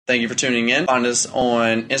Thank you for tuning in. Find us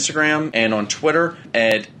on Instagram and on Twitter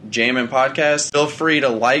at Jammin' Podcast. Feel free to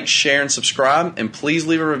like, share, and subscribe. And please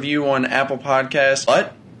leave a review on Apple Podcasts.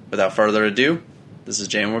 But without further ado, this is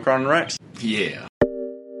Jammin' with Carl and Rex. Yeah.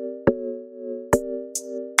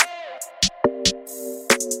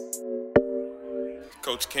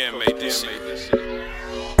 Coach Cam made this shit.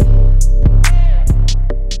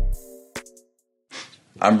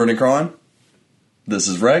 I'm Brendan Cron. This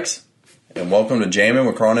is Rex. And welcome to Jammin'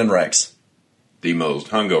 with Cron and Rex. The most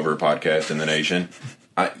hungover podcast in the nation.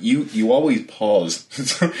 You always pause.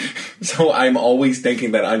 So I'm always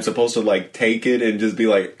thinking that I'm supposed to like take it and just be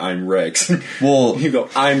like, I'm Rex. Well, You go,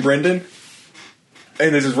 I'm Brendan.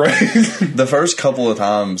 And this is Rex. the first couple of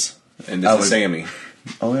times... And this is Sammy.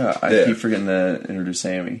 Oh, yeah. I keep forgetting to introduce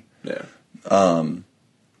Sammy. Yeah.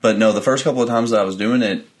 But no, the first couple of times that I was doing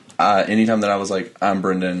it, anytime that I was like, I'm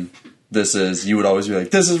Brendan, you would always be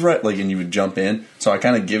like, this is right, like, and you would jump in. So I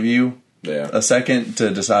kind of give you a second to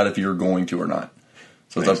decide if you're going to or not.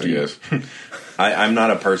 So it's up to you. I'm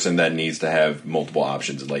not a person that needs to have multiple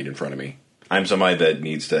options laid in front of me. I'm somebody that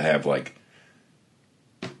needs to have, like,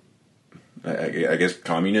 I guess,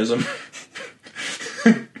 communism.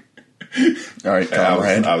 All right,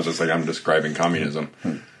 comrade. I was just like, I'm describing communism.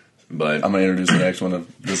 But I'm going to introduce the next one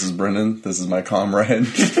of, this is Brendan, this is my comrade.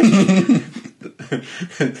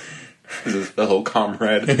 This is the whole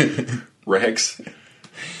comrade Rex.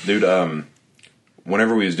 Dude,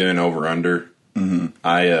 whenever we was doing over under,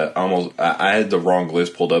 I had the wrong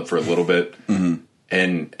list pulled up for a little bit.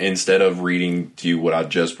 And instead of reading to you what I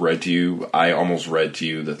just read to you, I almost read to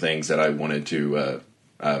you the things that I wanted to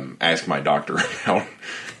ask my doctor about.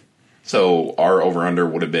 So our over under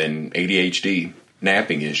would have been ADHD,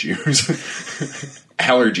 napping issues,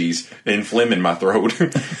 allergies, and phlegm in my throat,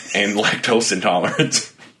 and lactose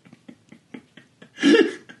intolerance.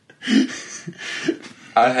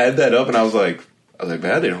 I had that up and I was like, man,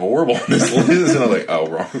 I did horrible on this list. And I was like, oh,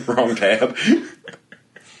 wrong tab.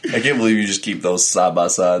 I can't believe you just keep those side by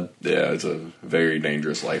side. Yeah, it's a very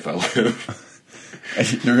dangerous life I live.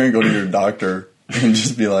 You're going to go to your doctor and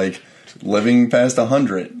just be like, living past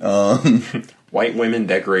 100. White women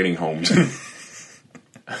decorating homes.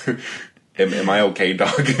 Am I okay,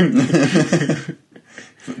 doc?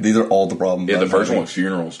 These are all the problems. Yeah, the first one was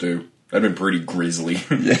funerals, too. That'd been pretty grisly.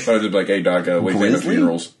 Yeah. I was like, hey, doc, what do you think of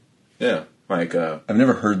funerals? Yeah. Like, I've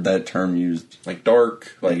never heard that term used. Like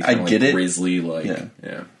dark. Like, I get it. Grisly, like,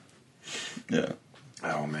 yeah.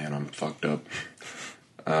 Oh, man, I'm fucked up.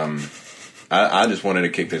 I just wanted to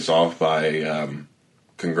kick this off by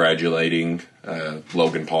congratulating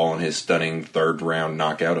Logan Paul on his stunning third-round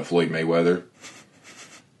knockout of Floyd Mayweather.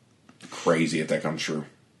 Crazy if that comes true.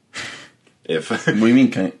 What do you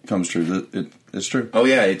mean comes true? It's true. Oh,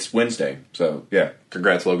 yeah, it's Wednesday. So, yeah,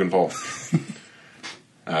 congrats, Logan Paul.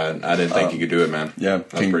 I didn't think you could do it, man. Yeah.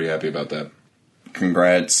 I was pretty happy about that.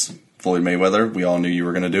 Congrats, Floyd Mayweather. We all knew you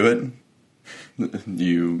were going to do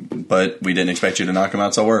it. But we didn't expect you to knock him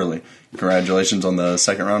out so early. Congratulations on the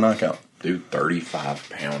second round knockout. Dude,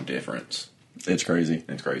 35-pound difference. It's crazy.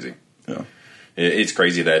 It's crazy. Yeah. It's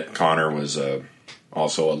crazy that Conor was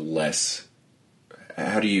also a less...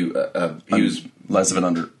 How do you... he was... Less of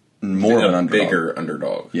an more of an underdog. Bigger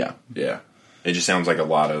underdog. Yeah. Yeah. It just sounds like a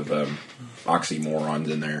lot of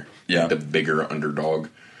oxymorons in there. Yeah. Like the bigger underdog.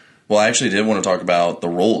 Well, I actually did want to talk about the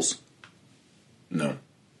rules. No.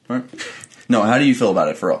 Right. No, how do you feel about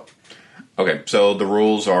it, for real? Okay, so the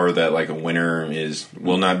rules are that like a winner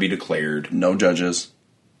will not be declared. No judges.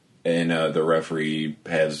 And the referee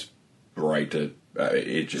has the right to...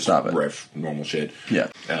 it's just stop it. Ref normal shit. Yeah.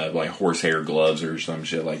 Like horsehair gloves or some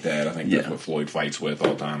shit like that. I think that's what Floyd fights with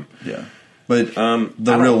all the time. Yeah. But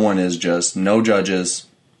the real one is just no judges.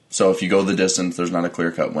 So if you go the distance, there's not a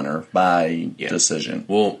clear-cut winner by decision.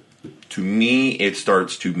 Well, to me, it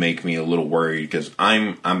starts to make me a little worried because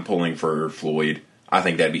I'm pulling for Floyd. I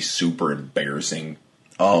think that'd be super embarrassing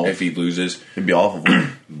if he loses. It'd be awful.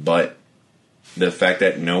 But the fact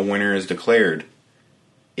that no winner is declared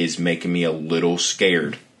is making me a little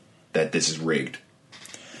scared that this is rigged.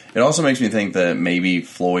 It also makes me think that maybe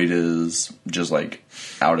Floyd is just like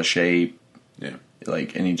out of shape. Yeah.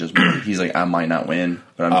 Like, and he's like, I might not win,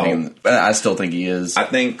 but I still think he is. I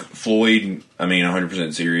think Floyd,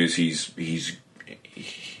 100% serious. He's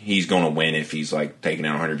going to win if he's like taken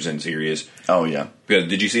out 100% serious. Oh yeah. Because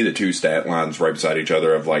did you see the two stat lines right beside each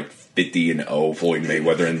other of like 50-0 Floyd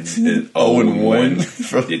Mayweather and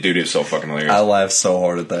 0-1? Dude, it's so fucking hilarious. I laughed so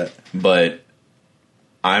hard at that. But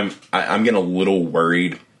I'm getting a little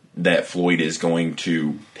worried that Floyd is going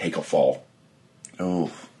to take a fall.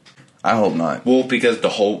 Oh, I hope not. Well, because the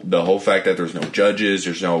whole fact that there's no judges,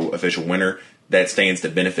 there's no official winner, that stands to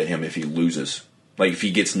benefit him if he loses. Like, if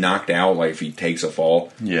he gets knocked out, like, if he takes a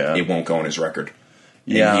fall, it won't go on his record.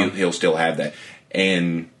 Yeah. And he'll still have that.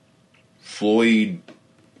 And Floyd,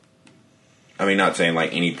 I mean, not saying,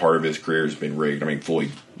 like, any part of his career has been rigged. I mean,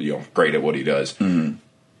 Floyd, great at what he does. Mm-hmm.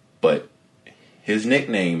 But his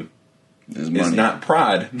nickname is not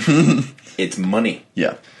Pride. It's money.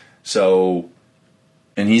 Yeah. So...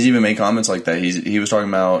 And he's even made comments like that. He was talking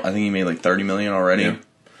about, I think he made like $30 million already. Yeah.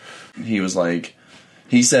 He was like,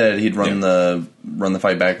 he said he'd run the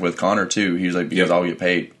fight back with Conor too. He was like, because I'll get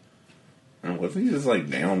paid. What if he's just like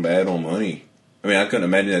down bad on money? I mean, I couldn't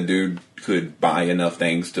imagine that dude could buy enough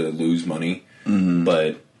things to lose money. Mm-hmm.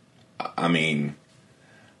 But I mean,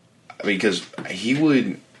 because he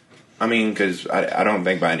would. I mean, because I don't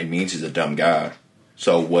think by any means he's a dumb guy.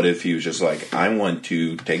 So what if he was just like, I want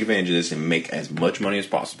to take advantage of this and make as much money as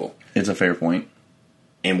possible? It's a fair point.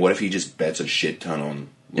 And what if he just bets a shit ton on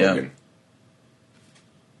Logan? Yeah.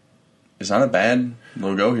 It's not a bad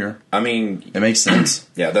little go here. I mean... It makes sense.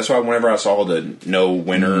 Yeah, that's why whenever I saw the no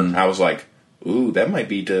winner, I was like, ooh, that might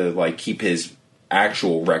be to like keep his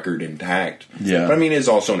actual record intact. Yeah. But I mean, it's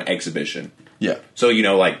also an exhibition. Yeah. So,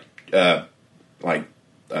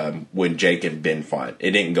 when Jake and Ben fought,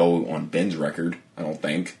 it didn't go on Ben's record, I don't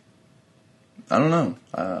think. I don't know.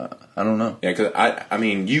 I don't know. Yeah, because I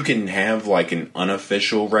mean, you can have like an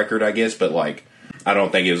unofficial record, I guess, but like, I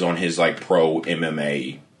don't think it was on his like pro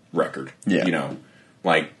MMA record. Yeah.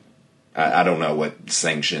 Like, I don't know what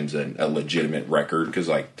sanctions a legitimate record, because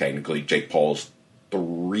like technically Jake Paul's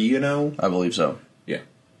 3-0. I believe so. Yeah.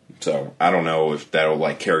 So I don't know if that'll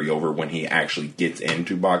like carry over when he actually gets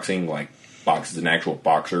into boxing, like boxes an actual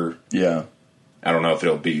boxer. Yeah. I don't know if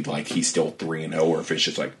it'll be like he's still 3-0 or if it's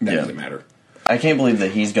just like that doesn't matter. I can't believe that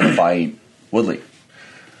he's going to fight Woodley.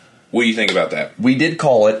 What do you think about that? We did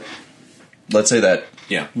call it. Let's say that.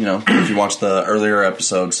 Yeah. If you watch the earlier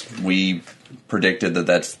episodes, we predicted that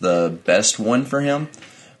that's the best one for him.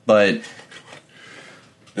 But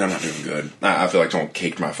I'm not doing good. I feel like someone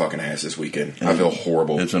kicked my fucking ass this weekend. I feel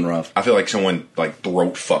horrible. It's been rough. I feel like someone like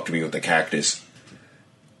throat fucked me with a cactus.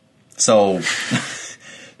 So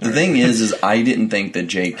the thing is I didn't think that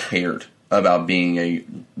Jake cared about being a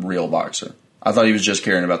real boxer. I thought he was just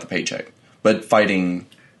caring about the paycheck. But fighting,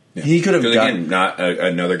 he could have again, not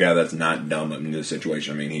another guy that's not dumb in this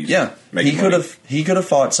situation. I mean, he's he could have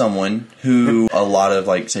fought someone who a lot of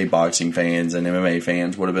like say boxing fans and MMA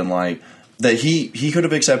fans would have been like that. He could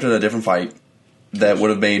have accepted a different fight that would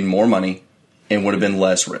have made more money and would have been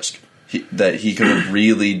less risk. That he could have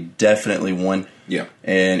really definitely won. Yeah,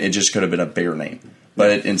 and it just could have been a bare name.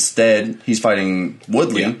 But instead, he's fighting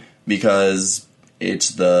Woodley because it's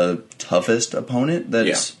the toughest opponent. They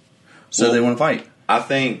want to fight. I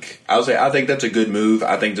think that's a good move.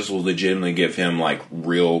 I think this will legitimately give him like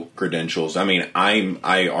real credentials. I mean,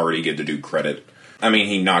 I already give the dude credit. I mean,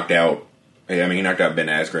 he knocked out Ben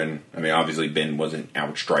Askren. I mean, obviously Ben wasn't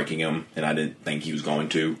outstriking him, and I didn't think he was going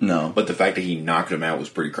to. No, but the fact that he knocked him out was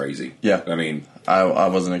pretty crazy. Yeah, I mean, I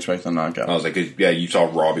wasn't expecting a knockout. I was like, you saw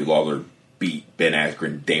Robbie Lawler beat Ben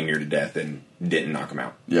Askren damn near to death and didn't knock him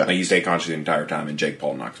out. Yeah, like he stayed conscious the entire time, and Jake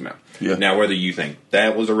Paul knocks him out. Yeah. Now, whether you think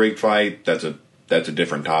that was a rigged fight, that's a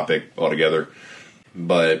different topic altogether.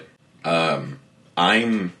 But I'm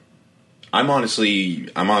honestly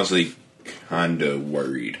kind of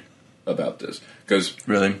worried about this because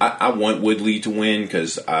really I want Woodley to win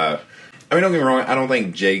because I mean, don't get me wrong, I don't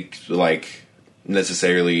think Jake like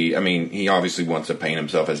necessarily. I mean, he obviously wants to paint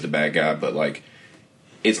himself as the bad guy, but like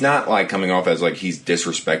it's not like coming off as like he's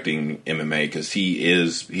disrespecting MMA because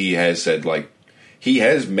he has said like he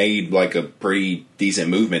has made like a pretty decent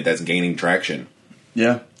movement that's gaining traction.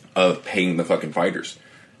 Yeah. Of paying the fucking fighters.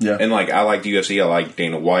 Yeah. And like I like the UFC, I like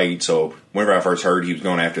Dana White, so whenever I first heard he was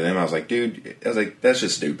going after them, I was like, dude, that's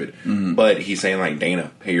just stupid. Mm-hmm. But he's saying like,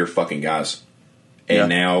 Dana, pay your fucking guys. And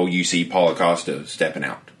now you see Paulo Costa stepping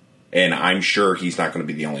out. And I'm sure he's not going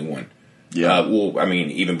to be the only one. Yeah. Well, I mean,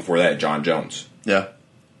 even before that, John Jones. Yeah.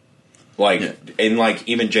 And like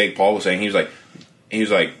even Jake Paul was saying, he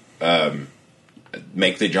was like,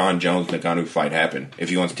 make the John Jones Ngannou fight happen. If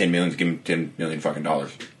he wants $10 million, give him $10 million fucking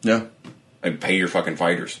dollars. Yeah. And pay your fucking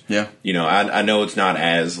fighters. Yeah. I know it's not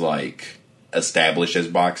as like established as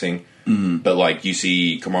boxing, but like you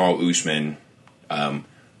see Kamaru Usman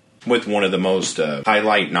with one of the most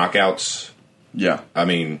highlight knockouts. Yeah. I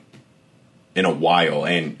mean, in a while,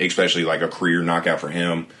 and especially like a career knockout for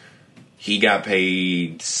him. He got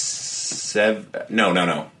paid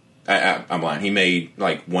No. I'm lying. He made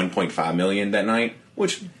like $1.5 million that night,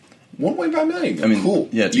 which $1.5 million. I mean, cool.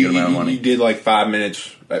 Yeah, it's a good amount of money. You did like 5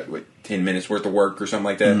 minutes, 10 minutes worth of work or something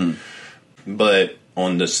like that. Mm-hmm. But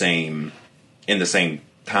on the same in the same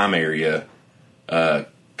time area,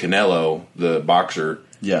 Canelo, the boxer,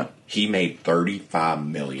 he made $35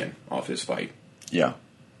 million off his fight. Yeah.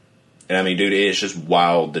 And I mean, dude, it's just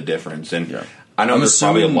wild the difference. And I know there's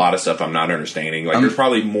probably a lot of stuff I'm not understanding. Like, there's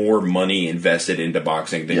probably more money invested into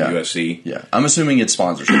boxing than UFC. Yeah. I'm assuming it's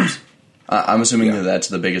sponsorships. I'm assuming that that's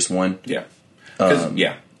the biggest one. Yeah.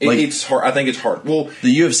 It's hard. I think it's hard. Well,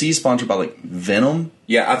 the UFC is sponsored by like Venom.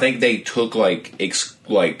 Yeah, I think they took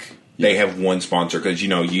they have one sponsor because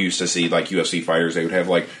you used to see like UFC fighters, they would have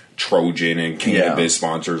like Trojan and King of the Biz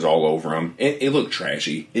sponsors all over them. It looked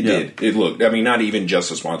trashy. It did. It looked. I mean, not even just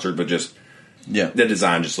a sponsor, but just the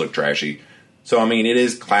design just looked trashy. So I mean, it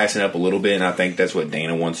is classing up a little bit, and I think that's what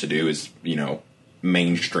Dana wants to do is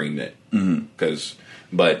mainstream it because.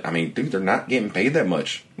 But, I mean, dude, they're not getting paid that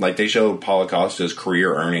much. Like, they showed Paulo Costa's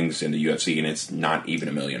career earnings in the UFC, and it's not even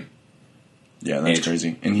 $1 million. Yeah, that's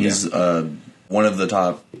crazy. And he's one of the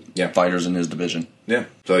top fighters in his division. Yeah.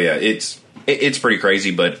 So, yeah, it's pretty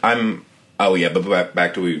crazy, but but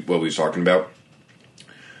back to what we was talking about.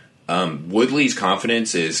 Woodley's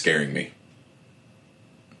confidence is scaring me.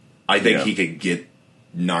 I think he could get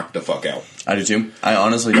knocked the fuck out. I do too. I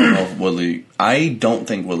honestly don't know if Woodley. I don't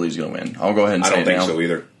think Woodley's going to win. I'll go ahead and say it now. I don't think so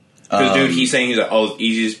either. Because, dude, he's saying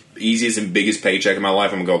easiest and biggest paycheck in my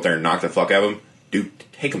life. I'm going to go up there and knock the fuck out of him. Dude,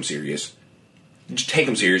 take him serious. Just take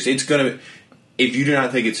him serious. It's going to. If you do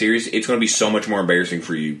not take it serious, it's going to be so much more embarrassing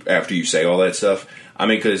for you after you say all that stuff. I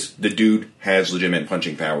mean, because the dude has legitimate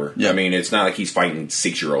punching power. Yeah. I mean, it's not like he's fighting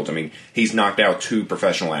 6-year-olds. I mean, he's knocked out 2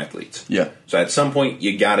 professional athletes. Yeah. So at some point,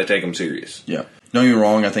 you got to take him serious. Yeah. Don't get me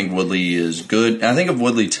wrong, I think Woodley is good. And I think if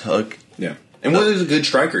Woodley took... Yeah. And Woodley's a good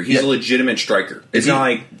striker. He's a legitimate striker. It's not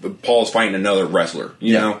like Paul's fighting another wrestler,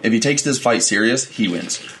 you know? If he takes this fight serious, he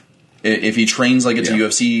wins. If he trains like it's a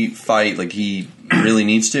UFC fight, like he really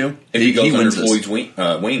needs to, if he goes under Floyd's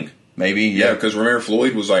wing. Maybe, yeah. Because remember,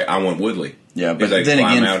 Floyd was like, I want Woodley. Yeah, but like, then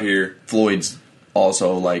again, out here. Floyd's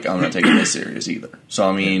also like, I'm not taking this serious either. So,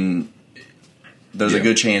 I mean, there's a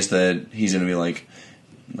good chance that he's going to be like,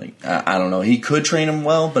 I don't know. He could train him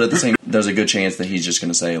well, but at the same, there's a good chance that he's just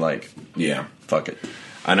going to say like, fuck it.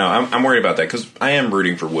 I know. I'm worried about that because I am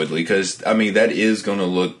rooting for Woodley because I mean that is going to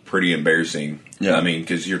look pretty embarrassing. Yeah. I mean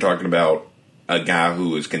because you're talking about a guy who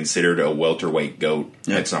was considered a welterweight GOAT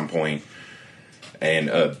at some point, and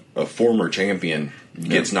a former champion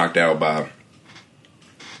gets knocked out by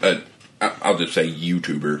I'll just say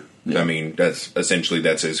YouTuber. Yeah. I mean, that's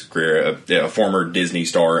his career. A former Disney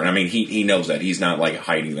star, and I mean, he knows that. He's not like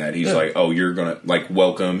hiding that. He's like, "Oh, you're gonna like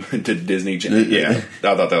welcome to Disney." Yeah, I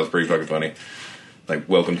thought that was pretty fucking funny. Like,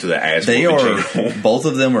 welcome to the ass. They are both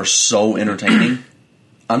of them are so entertaining.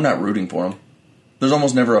 I'm not rooting for them. There's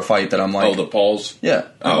almost never a fight that I'm like, the Pauls. Yeah,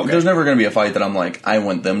 there's never going to be a fight that I'm like, I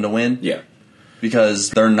want them to win. Yeah,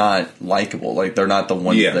 because they're not likable. Like they're not the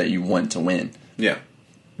one that you want to win. Yeah.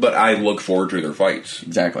 But I look forward to their fights.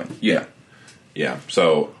 Exactly. Yeah. Yeah.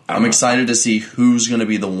 So I'm excited to see who's going to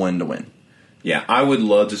be the one to win. Yeah, I would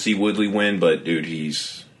love to see Woodley win, but dude,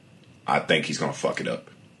 I think he's going to fuck it up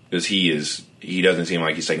because he doesn't seem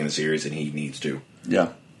like he's taking it serious, and he needs to.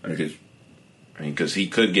 Yeah. Because he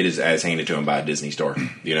could get his ass handed to him by a Disney star,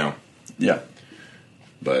 you know. Yeah.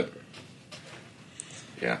 But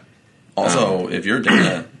yeah. Also, if you're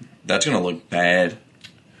Dana, that's going to look bad.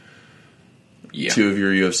 Yeah. 2 of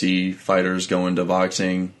your UFC fighters go into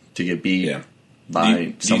boxing to get beat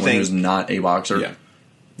by someone who's not a boxer. Yeah.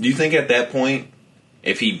 Do you think at that point,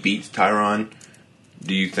 if he beats Tyron,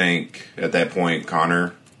 do you think at that point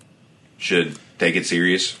Conor should take it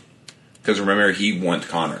serious? Because remember, he wants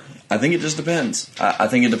Conor. I think it just depends. I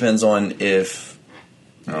think it depends on if...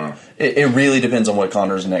 It really depends on what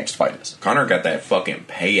Conor's next fight is. Conor got that fucking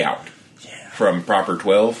payout from Proper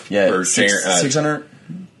 12. Yeah, for 600...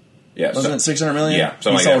 Yeah, wasn't it 600 million? Yeah,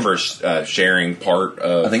 something like that for sharing part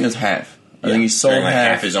of. I think it was half. I think he sold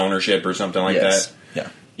half his ownership or something like that. Yeah,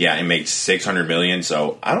 yeah, and made 600 million.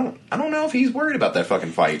 So I don't know if he's worried about that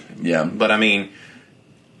fucking fight. Yeah, but I mean,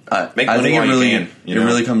 I think it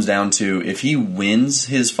really comes down to if he wins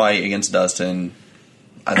his fight against Dustin.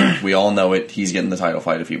 I think we all know it. He's getting the title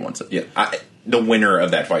fight if he wants it. Yeah, the winner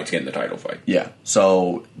of that fight's getting the title fight. Yeah.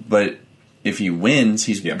 So, but. If he wins,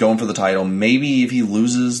 he's going for the title. Maybe if he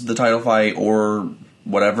loses the title fight or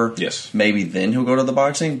whatever, maybe then he'll go to the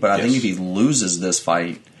boxing. But I think if he loses this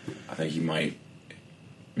fight, I think he might.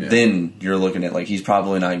 Yeah. Then you're looking at like he's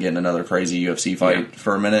probably not getting another crazy UFC fight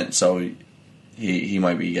for a minute. So he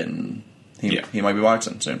might be getting he might be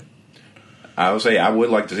boxing soon. I would say I would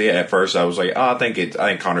like to see it. At first, I was like, I think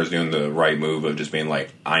Conor's doing the right move of just being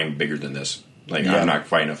like, I'm bigger than this. Like I'm not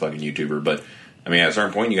fighting a fucking YouTuber, but. I mean, at a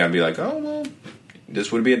certain point, you got to be like, oh, well,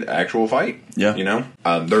 this would be an actual fight. Yeah. You know?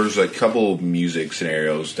 There's a couple music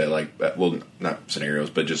scenarios that, like, well, not scenarios,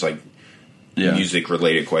 but just, like,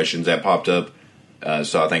 music-related questions that popped up.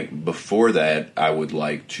 So I think before that, I would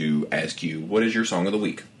like to ask you, what is your song of the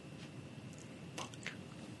week?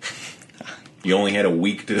 You only had a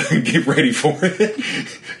week to get ready for it.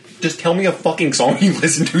 Just tell me a fucking song you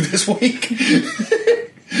listened to this week.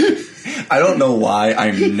 I don't know why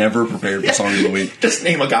I'm never prepared for Song of the Week. Just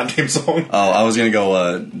name a goddamn song. Oh, I was going to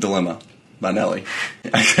go Dilemma by Nelly.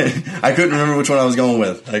 I couldn't remember which one I was going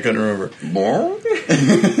with. I couldn't remember.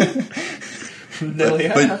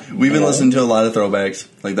 But we've been listening to a lot of throwbacks,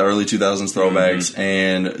 like the early 2000s throwbacks,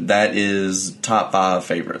 and that is top 5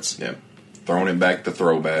 favorites. Yeah. Throwing it back to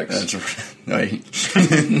throwbacks. That's right.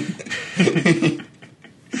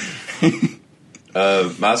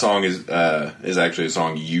 My song is actually a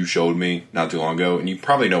song you showed me not too long ago, and you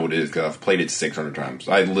probably know what it is because I've played it 600 times.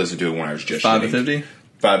 I listened to it when I was just 5 to 50?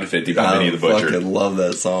 5 to 50 by Benny the Butcher. I fucking love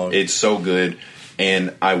that song. It's so good,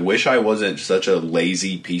 and I wish I wasn't such a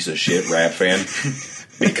lazy piece of shit rap fan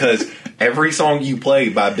because every song you play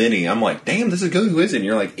by Benny, I'm like, damn, this is good. Who is it? And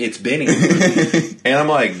you're like, it's Benny. And I'm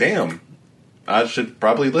like, damn, I should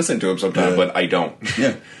probably listen to him sometime, but I don't.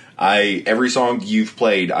 Yeah. Every song you've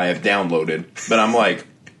played, I have downloaded, but I'm like,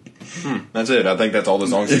 that's it. I think that's all the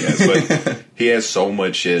songs he has. But he has so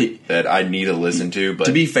much shit that I need to listen to. But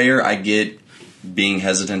to be fair, I get being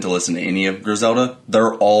hesitant to listen to any of Griselda.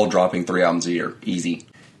 They're all dropping 3 albums a year, easy.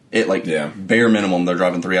 Bare minimum, they're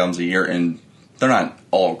dropping 3 albums a year, and they're not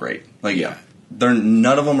all great.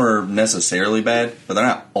 None of them are necessarily bad, but they're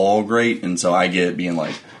not all great. And so I get being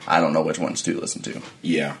like, I don't know which ones to listen to.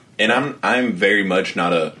 Yeah, and I'm very much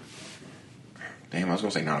not a. Damn, I was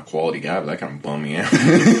going to say not a quality guy, but that kind of bummed me out.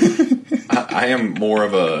 I am more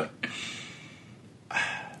of a...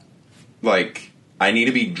 Like, I need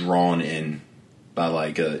to be drawn in by,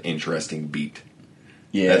 like, an interesting beat.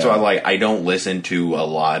 Yeah. That's why, I don't listen to a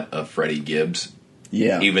lot of Freddie Gibbs.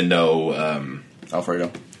 Yeah. Even though...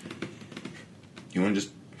 Alfredo. You want to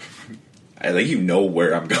just... I think you know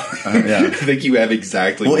where I'm going. Yeah. I think you have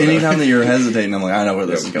exactly. Well, anytime that you're hesitating, I'm like, I know where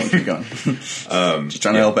this is going. Keep going. Just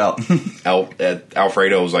trying to help out.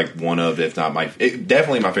 Alfredo was like one of, if not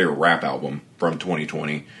definitely my favorite rap album from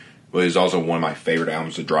 2020. But it was also one of my favorite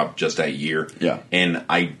albums to drop just that year. Yeah. And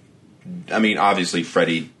I mean, obviously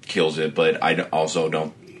Freddie kills it, but I also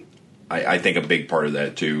don't. I think a big part of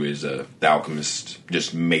that too is The Alchemist,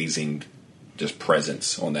 just amazing, just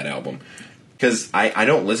presence on that album. Because I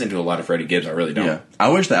don't listen to a lot of Freddie Gibbs. I really don't. Yeah. I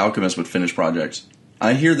wish The Alchemist would finish projects.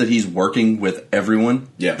 I hear that he's working with everyone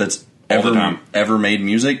that's ever made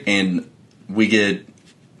music, and we get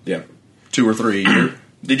 2 or 3 a year.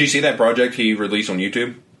 Did you see that project he released on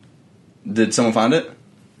YouTube? Did someone find it?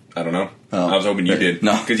 I don't know. Oh. I was hoping you did.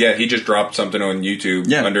 No. Because, he just dropped something on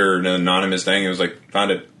YouTube under an anonymous thing. It was like,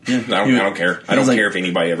 find it. Yeah. I don't care. I don't care if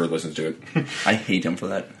anybody ever listens to it. I hate him for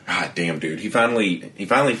that. God damn, dude. He finally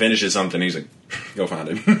finishes something. He's like, go find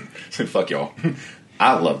it. So, fuck y'all.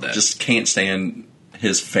 I love that. Just can't stand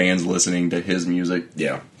his fans listening to his music.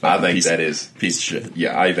 Yeah. I think that is... Piece of shit.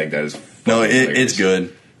 Yeah, I think that is... No, it's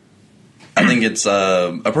good. I think it's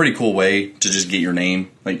a pretty cool way to just get your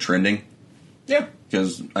name, trending. Yeah.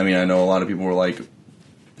 Because, I know a lot of people were like,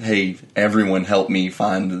 hey, everyone help me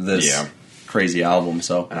find this crazy album.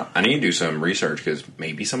 So I need to do some research because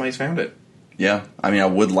maybe somebody's found it. Yeah. I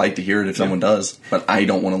would like to hear it if someone does, but I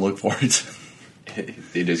don't want to look for it.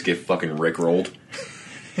 They just get fucking rickrolled.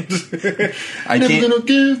 I can't. Gonna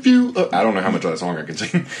give you I don't know how much of that song I can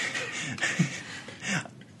sing.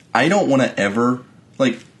 I don't want to ever,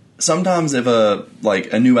 sometimes if a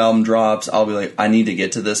new album drops, I'll be like, I need to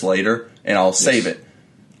get to this later, and I'll save it.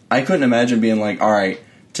 I couldn't imagine being like, all right,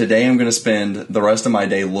 today I'm going to spend the rest of my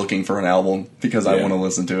day looking for an album because I want to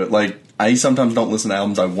listen to it. I sometimes don't listen to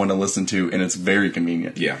albums I want to listen to, and it's very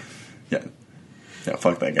convenient. Yeah. Yeah. Yeah,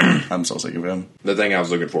 fuck that guy. I'm so sick of him. The thing I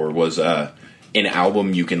was looking for was an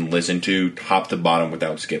album you can listen to top to bottom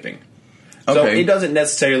without skipping. Okay. So it doesn't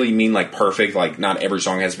necessarily mean perfect. Not every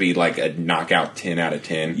song has to be a knockout 10 out of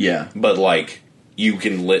 10. Yeah. But you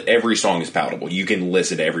can every song is palatable. You can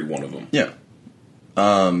listen to every one of them. Yeah.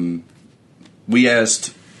 We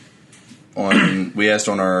asked on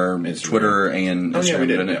our Instagram. Twitter and Instagram, we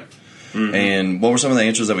did. Yeah. Mm-hmm. And what were some of the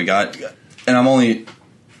answers that we got? And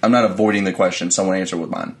I'm not avoiding the question. Someone answered with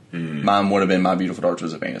mine. Mm-hmm. Mine would have been My Beautiful Dark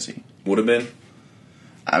Twisted Fantasy. Would have been?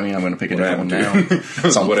 I'm going to pick a different one now.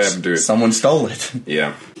 What happened to it? Someone stole it.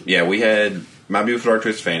 Yeah. Yeah, we had My Beautiful Dark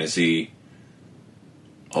Twisted Fantasy.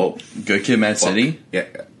 Oh. Good Kid, Mad City? Yeah.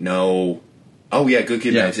 No. Oh, yeah, Good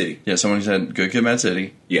Kid, Mad City. Yeah, someone said Good Kid, Mad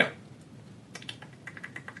City. Yeah.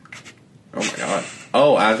 Oh, my God.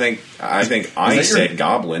 Oh, I think I said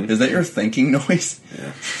goblin. Is that your thinking noise?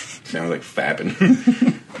 Yeah. Sounds like fapping.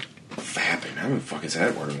 Fapping. I haven't fucking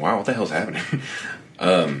said that word in a while. What the hell's happening?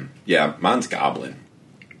 Yeah, mine's goblin.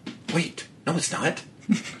 Wait, no, it's not.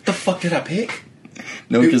 What the fuck did I pick?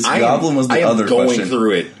 No, because goblin was the other going question.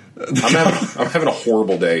 Through it. I'm having a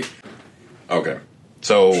horrible day. Okay.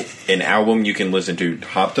 So, an album you can listen to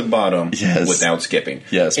top to bottom without skipping.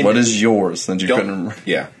 Yes. And what is yours? Since you couldn't remember.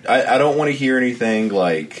 Yeah. I don't want to hear anything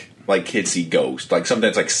like Kids See Ghost. Like something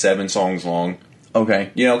that's like 7 songs long.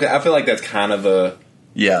 Okay. You know, I feel like that's kind of a...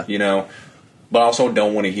 Yeah. You know? But I also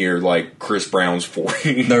don't want to hear like Chris Brown's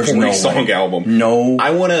 40 no song way. album. No.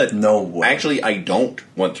 I want to... No way. Actually, I don't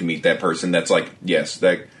want to meet that person that's like, yes,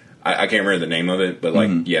 that... I can't remember the name of it, but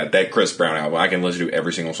like, yeah, that Chris Brown album, I can listen to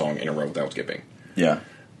every single song in a row without skipping. Yeah.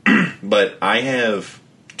 But I have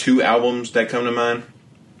 2 albums that come to mind.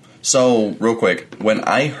 So, real quick, when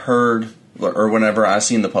I heard, or whenever I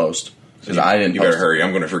seen the post, because I didn't You better hurry,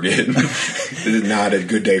 I'm going to forget. This is not a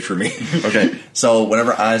good day for me. Okay, so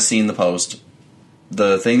whenever I seen the post,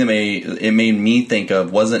 the thing that made me think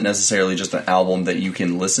of wasn't necessarily just an album that you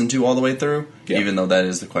can listen to all the way through, even though that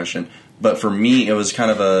is the question. But for me, it was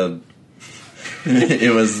kind of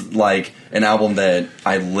it was like an album that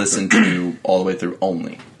I listened to all the way through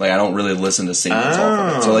only. Like, I don't really listen to singles off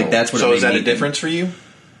of it. So, like, that's what it made me is that a difference for you?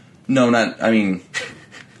 No, not, I mean,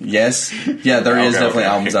 yes. Yeah, there is definitely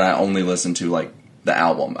albums that I only listen to, like, the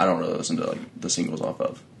album. I don't really listen to, like, the singles off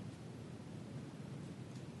of.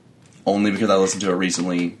 Only because I listened to it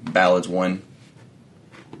recently, Ballads 1.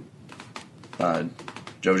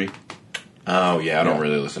 Joji. Oh, yeah, I don't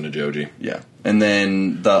really listen to Joji. Yeah. And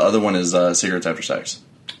then the other one is Cigarettes After Sex.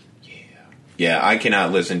 Yeah, I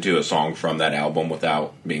cannot listen to a song from that album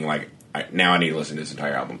without being like, now I need to listen to this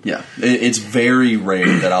entire album. Yeah. It's very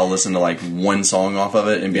rare that I'll listen to, like, one song off of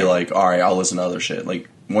it and be like, all right, I'll listen to other shit. Like,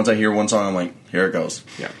 once I hear one song, I'm like, here it goes.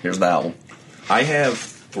 Yeah. Here's the album. I have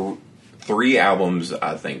 3 albums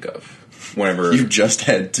I think of. Whenever You just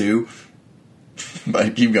had 2?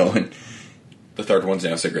 But keep going. The third one's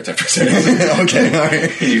now Cigarettes After Sex. Okay, all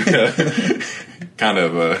right. You kind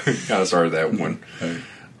of started that one. Right.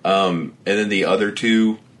 And then the other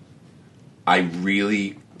 2, I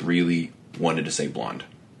really, really wanted to say Blonde,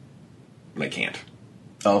 but I can't.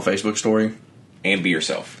 Oh, Facebook story? And Be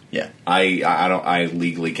Yourself. Yeah. I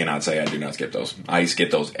legally cannot say I do not skip those. I skip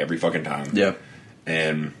those every fucking time. Yeah.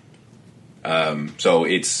 And so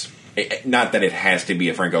it's not that it has to be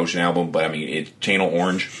a Frank Ocean album, but I mean it's Channel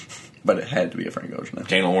Orange. But it had to be a Frank Ocean.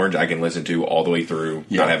 Channel Orange I can listen to all the way through,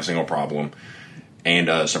 not have a single problem.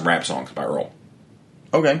 And some rap songs by Earl.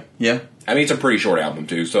 Okay, yeah. I mean, it's a pretty short album,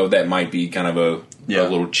 too, so that might be kind of a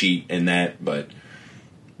little cheat in that, but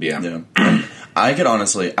yeah. I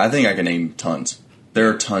think I can name tons. There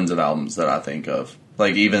are tons of albums that I think of.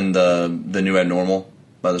 Like, even the New Abnormal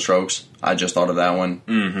by The Strokes. I just thought of that one.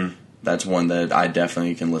 Mm-hmm. That's one that I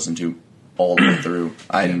definitely can listen to all the way through.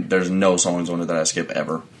 There's no songs on it that I skip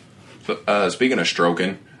ever. So, speaking of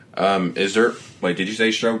stroking, is there... Wait, did you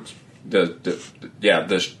say strokes? The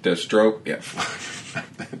stroke... Yeah.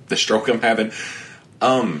 The stroke I'm having.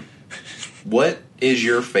 What is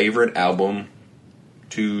your favorite album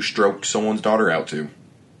to stroke someone's daughter out to?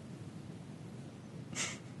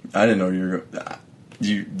 I didn't know you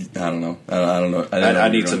I don't know. I don't know. I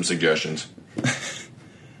need some suggestions.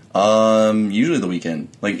 Usually The Weeknd.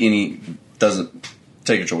 Like, doesn't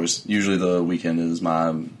take a choice. Usually The Weeknd is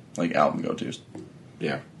my, like, album go-tos.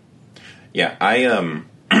 Yeah. Yeah,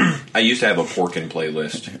 I used to have a Porkin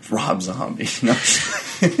playlist. Rob Zombie. No.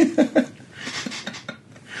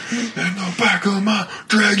 In the back of my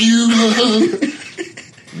Dragula.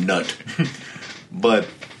 Nut. But,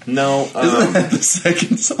 no. Isn't that the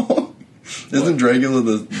second song? Isn't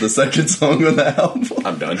Dragula the second song on the album?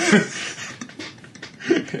 I'm done.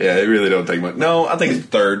 Yeah, it really don't take much. No, I think it's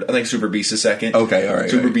third. I think Super Beast is second. Okay, all right.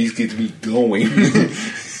 Super Beast gets me going.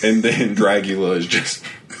 And then Dragula is just...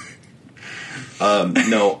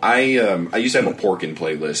 no, I used to have a Porkin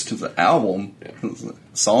playlist. It's an album? Yeah.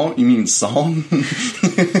 Song? You mean song?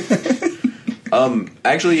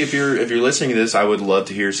 Actually, if you're listening to this, I would love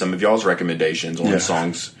to hear some of y'all's recommendations on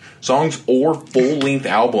songs or full length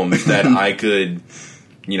albums that I could,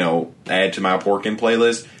 add to my Porkin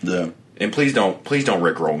playlist. Yeah. And please don't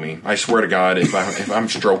rickroll me. I swear to God, if I'm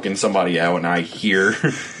stroking somebody out and I hear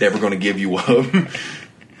never going to give you up.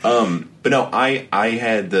 But no, I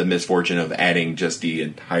had the misfortune of adding just the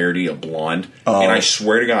entirety of Blonde, and I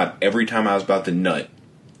swear to God, every time I was about to nut,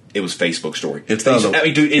 it was Facebook story. It's the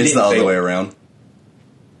other way around.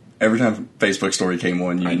 Every time Facebook story came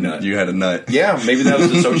on, you had a nut. Yeah, maybe that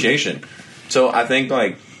was association. So I think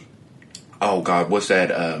oh God, what's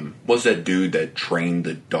that dude that trained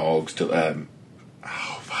the dogs to?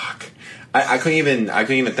 Oh fuck, I couldn't even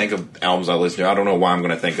think of albums I listened to. I don't know why I'm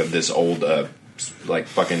going to think of this old like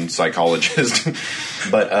fucking psychologist,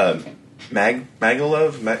 but Magnum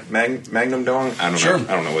Dong. I don't know.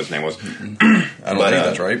 I don't know what his name was. I don't think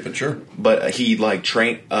that's right, but sure. But he like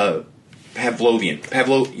trained Pavlovian. Have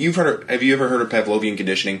you ever heard of Pavlovian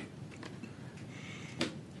conditioning?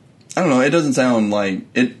 I don't know. It doesn't sound like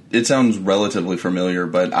it. It sounds relatively familiar,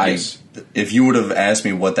 but Yes. if you would have asked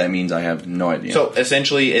me what that means, I have no idea. So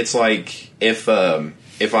essentially, it's like if I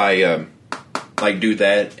like do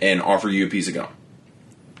that and offer you a piece of gum,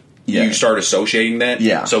 yeah. you start associating that.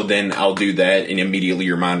 Yeah. So then I'll do that, and immediately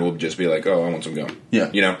your mind will just be like, "Oh, I want some gum." Yeah.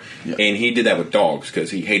 You know. Yeah. And he did that with dogs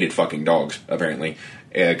because he hated fucking dogs apparently.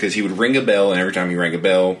 Because he would ring a bell, and every time he rang a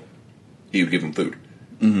bell, he would give them food.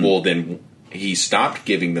 Mm-hmm. Well, then he stopped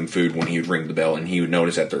giving them food when he would ring the bell, and he would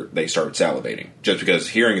notice that they started salivating. Just because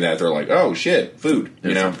hearing that, they're like, "Oh shit, food!"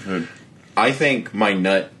 You know. Food. I think my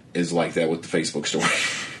nut is like that with the Facebook story.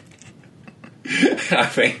 I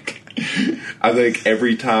think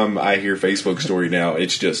every time I hear Facebook story now,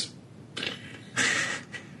 it's just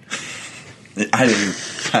I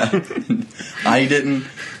didn't.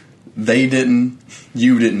 They didn't.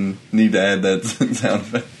 You didn't need to add that sound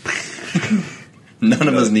effect. None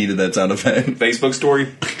of us needed that sound effect. Facebook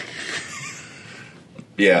story.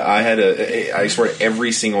 Yeah, I swear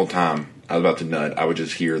every single time I was about to nut, I would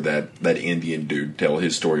just hear that Indian dude tell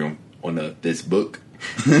his story on this book.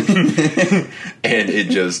 And it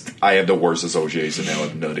just, I have the worst association now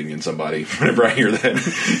of nutting in somebody whenever I hear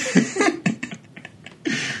that.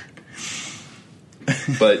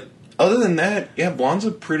 But other than that, yeah, Blonde's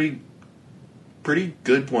a pretty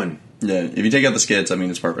good one. Yeah, if you take out the skits, I mean,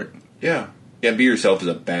 it's perfect. Yeah. Yeah, Be Yourself is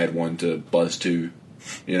a bad one to bust to,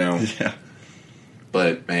 you know? Yeah.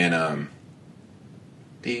 But, man,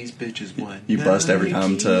 these bitches want You bust every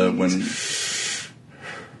time to when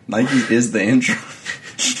Nike is the intro.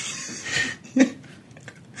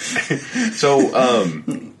 So,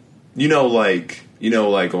 you know, like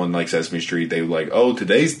on like Sesame Street, they were like, "Oh,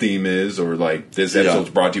 today's theme is," or like, "This episode's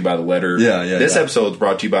brought to you by the letter." Yeah. This episode's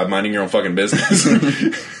brought to you by minding your own fucking business.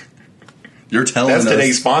 You're telling us. That's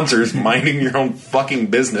today's sponsors, minding your own fucking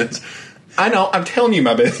business. I know, I'm telling you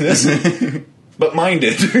my business, but mind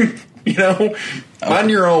it. You know, mind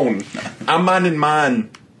your own. I'm minding mine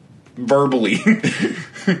verbally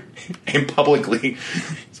and publicly.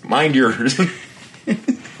 Mind yours.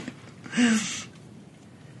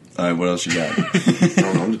 All right, what else you got? I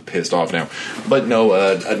don't know, I'm just pissed off now. But no,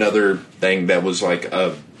 another thing that was like,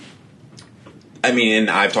 I mean, and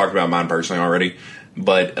I've talked about mine personally already,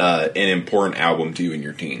 but an important album to you in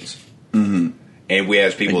your teens. Mm-hmm. And we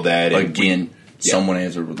asked people that. Again, someone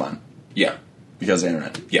answered with mine. Yeah. Because of the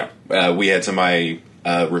internet. Yeah. We had somebody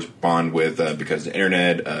respond with, because of the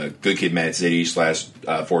internet, Good Kid Mad City /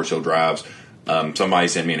 Forest Hill Drives. Somebody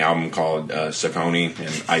sent me an album called Saucony,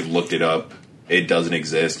 and I looked it up. It doesn't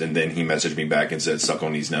exist, and then he messaged me back and said, "Suck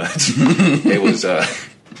on these nuts." It was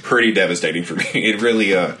pretty devastating for me. It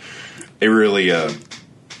really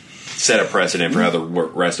set a precedent for how the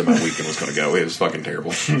rest of my weekend was going to go. It was fucking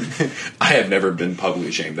terrible. I have never been publicly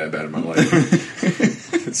ashamed that bad in my life.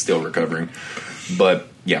 It's still recovering. But,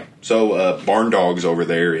 yeah. So, Barn Dogs over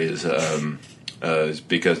there is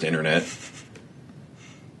because the internet.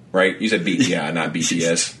 Right? You said yeah, not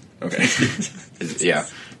BTS. Okay. Yeah.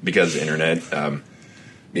 Because of the internet,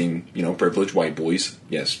 being, privileged white boys,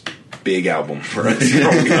 yes, big album for us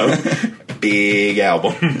growing up. Big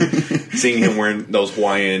album. Seeing him wearing those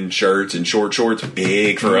Hawaiian shirts and short shorts,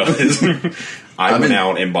 big for us. I went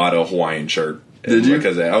out and bought a Hawaiian shirt. Did you?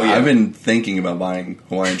 Because yeah. I've been thinking about buying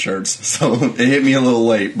Hawaiian shirts, so it hit me a little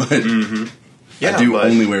late, but I do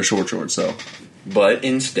only wear short shorts, so. But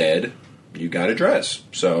instead, you got a dress,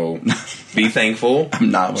 so be thankful. I'm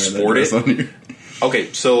not wearing that dress on you.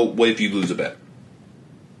 Okay, so what if you lose a bet?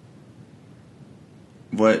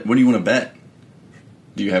 What do you want to bet?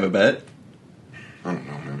 Do you have a bet? I don't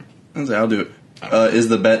know, man. I'll do it. Is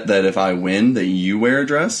the bet that if I win, that you wear a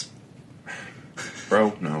dress?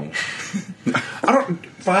 Bro, no. I don't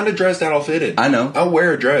find a dress that'll fit it. I know. I'll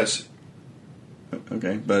wear a dress.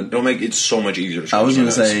 Okay, but it'll make it so much easier to I was going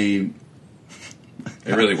to say...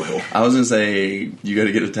 It really will. I was going to say, you got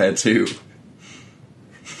to get a tattoo.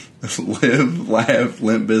 Live, laugh,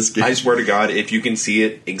 Limp Bizkit. I swear to God, if you can see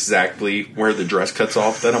it exactly where the dress cuts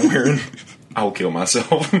off that I'm wearing, I'll kill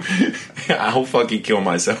myself. I'll fucking kill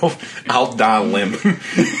myself. I'll die limp.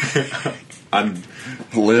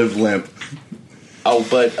 Live limp. Oh,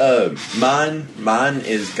 but mine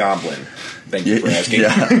is Goblin. Thank you for asking.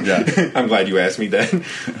 Yeah. I'm glad you asked me that.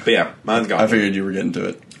 But yeah, mine's Goblin. I figured you were getting to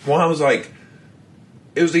it. Well, I was like,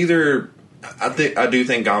 it was either. I do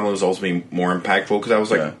think Goblin was ultimately more impactful because I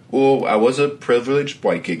was like, well, I was a privileged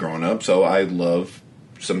white kid growing up, so I love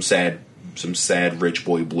some sad rich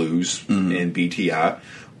boy blues in BTI.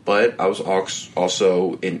 But I was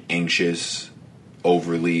also an anxious,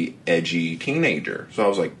 overly edgy teenager, so I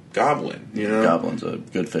was like, Goblin. You know, Goblin's a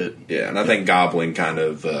good fit. Yeah, and I think Goblin kind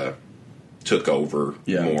of took over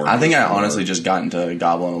more. I think I honestly just got into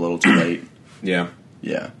Goblin a little too late. Yeah.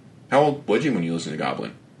 How old was you when you listened to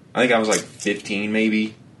Goblin? I think I was like 15,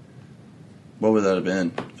 maybe. What would that have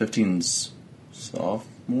been? 15's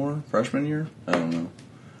freshman year? I don't know.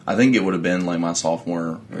 I think it would have been like my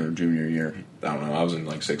sophomore or junior year. I don't know. I was in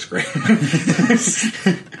like 6th grade.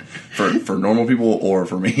 for normal people or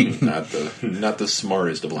for me? Not the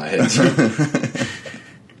smartest of lads.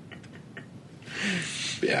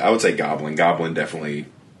 Yeah, I would say Goblin. Goblin definitely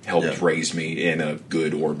helped raise me in a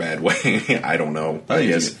good or bad way. I don't know. I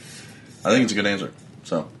think it's a good answer.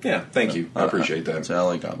 So yeah, thank you. I appreciate that. I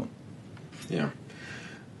like Goblin. Yeah,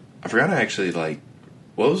 I forgot I actually like.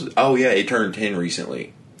 What was? Oh yeah, it turned 10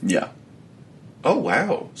 recently. Yeah. Oh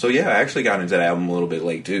wow. So yeah, I actually got into that album a little bit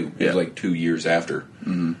late too. It was like 2 years after.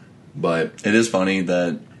 Mm-hmm. But it is funny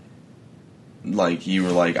that, like, you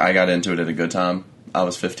were like, I got into it at a good time. I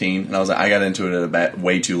was 15, and I was like, I got into it at a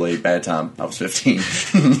way too late, bad time. I was 15.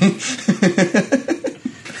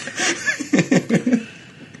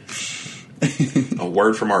 A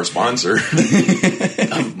word from our sponsor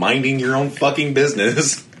of minding your own fucking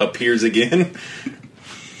business appears again.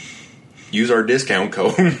 Use our discount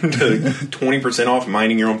code to 20% off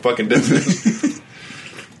minding your own fucking business.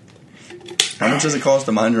 How much does it cost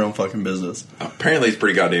to mind your own fucking business? Apparently it's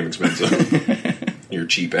pretty goddamn expensive. You're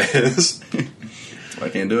cheap ass. I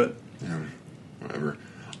can't do it. Yeah, whatever.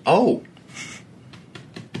 Oh.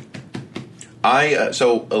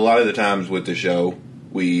 So a lot of the times with the show,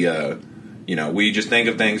 we just think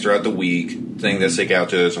of things throughout the week, things that stick out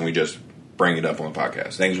to us, and we just bring it up on the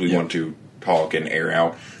podcast. Things we want to talk and air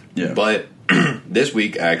out. Yeah. But this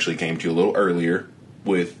week I actually came to you a little earlier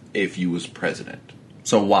with If You Was President.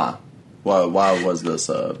 So why? Why was this?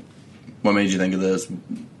 What made you think of this?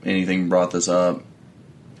 Anything brought this up?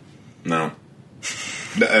 No.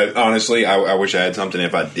 Honestly, I wish I had something.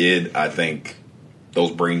 If I did, I think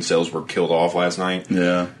those brain cells were killed off last night.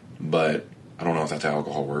 Yeah. But I don't know if that's how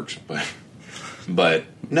alcohol works. But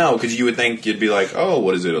no, because you would think you'd be like, oh,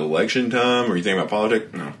 what is it, election time? Or you think about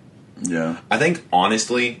politics? No. Yeah. I think,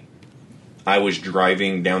 honestly, I was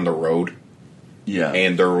driving down the road. Yeah.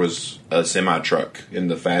 And there was a semi-truck in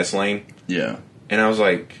the fast lane. Yeah. And I was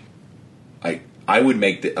like, I would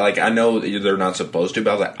make I know they're not supposed to, but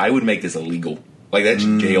I was like, I would make this illegal. Like, that's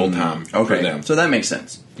jail time for them. So that makes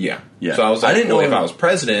sense. Yeah. So I was like, I didn't know if I was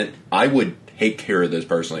president, I would take care of this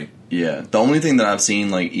personally. Yeah. The only thing that I've seen,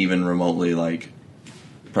 like, even remotely, like,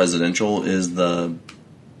 presidential is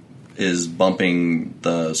bumping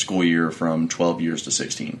the school year from 12 years to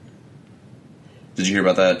 16. Did you hear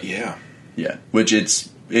about that? Yeah. Yeah. Which it's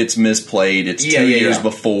misplayed. It's 2 years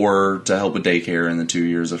before to help with daycare and then 2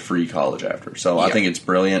 years of free college after. So I think it's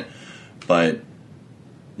brilliant. But,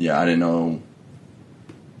 yeah, I didn't know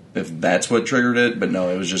if that's what triggered it. But no,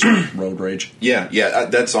 it was just road rage. Yeah.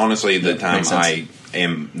 That's honestly the time I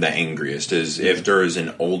am the angriest is if there is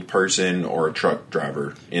an old person or a truck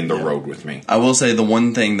driver in the road with me. I will say the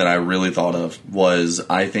one thing that I really thought of was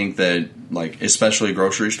I think that, like, especially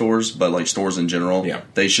grocery stores, but like stores in general,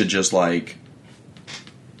 they should just, like,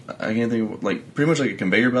 I can't think of, like, pretty much like a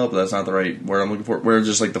conveyor belt, but that's not the right word I'm looking for, where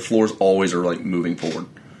just like the floors always are like moving forward.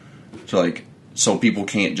 So people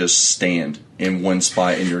can't just stand in one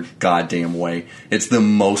spot in your goddamn way. It's the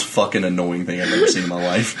most fucking annoying thing I've ever seen in my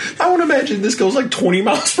life. I would imagine this goes like 20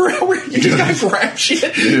 miles per hour. You just gotta grab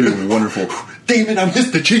shit. Dude, wonderful. Damn it, I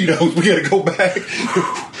missed the Cheetos. We gotta go back.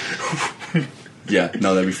 Yeah,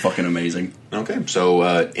 no, that'd be fucking amazing. Okay,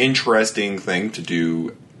 so interesting thing to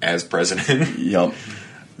do as president. Yup.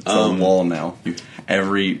 It's a law now.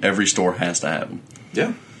 Every store has to have them.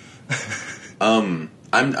 Yeah.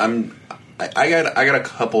 I got a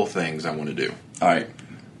couple things I want to do. All right.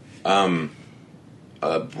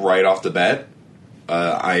 Right off the bat,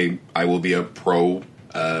 I will be a pro-choice.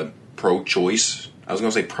 I was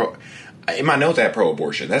going to say pro. In my notes, I have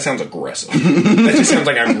pro-abortion. That sounds aggressive. That just sounds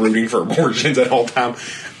like I'm rooting for abortions at all time.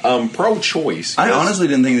 Pro-choice. I honestly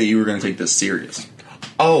didn't think that you were going to take this serious.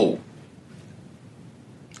 Oh.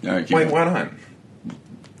 All right, wait, why not?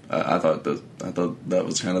 I thought that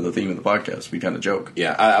was kind of the theme of the podcast. We kind of joke.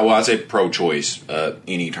 Yeah, I say pro-choice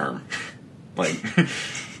any term, like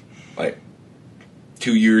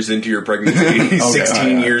 2 years into your pregnancy,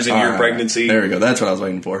 16 years into your pregnancy. There we go. That's what I was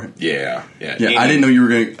waiting for. Yeah. I didn't know you were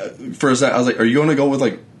going to... For a second, I was like, are you going to go with,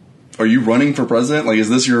 like... Are you running for president? Like, is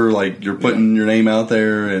this your, like... You're putting your name out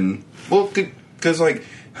there and... Well, because, like...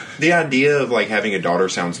 The idea of, like, having a daughter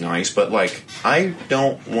sounds nice, but, like, I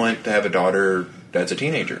don't want to have a daughter that's a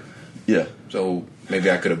teenager. Yeah. So maybe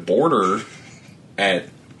I could abort her at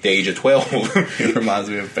the age of 12. It reminds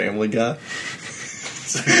me of Family Guy.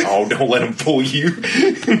 Oh, don't let him fool you.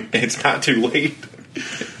 It's not too late.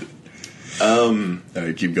 All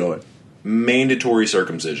right, keep going. Mandatory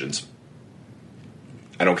circumcisions.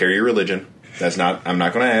 I don't care your religion. I'm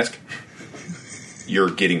not going to ask. You're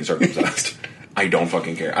getting circumcised. I don't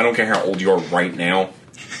fucking care. I don't care how old you are right now.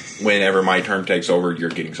 Whenever my term takes over, you're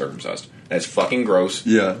getting circumcised. That's fucking gross.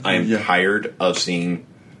 Yeah. I am tired of seeing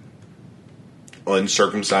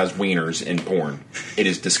uncircumcised wieners in porn. It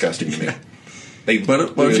is disgusting to me. Why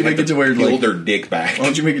don't you make it to where peel like their dick back? Why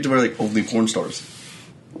don't you make it to where like only porn stars?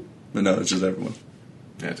 But no, it's just everyone.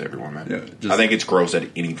 Yeah, it's everyone, man. Yeah, I think it's gross at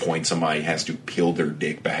any point somebody has to peel their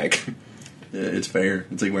dick back. Yeah, it's fair.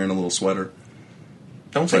 It's like wearing a little sweater.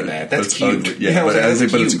 Don't say that. That's cute. But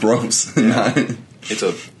it's gross. Yeah. It's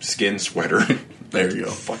a skin sweater. There you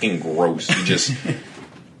go. Fucking gross. You just...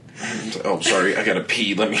 Oh, sorry. I gotta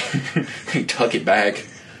pee. Let me tuck it back.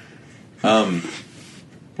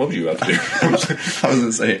 What would you about to do? I was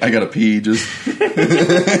gonna say, I gotta pee, just...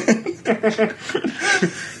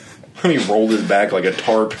 Let me roll this back like a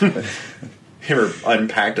tarp. Ever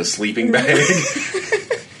unpacked a sleeping bag?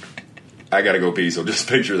 I gotta go pee, so just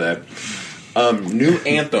picture that. New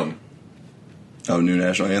anthem. Oh, new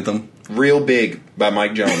national anthem? Real Big by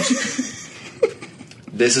Mike Jones.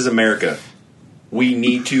 This is America. We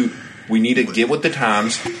need to get with the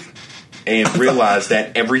times and realize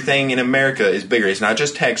that everything in America is bigger. It's not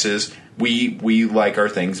just Texas. We like our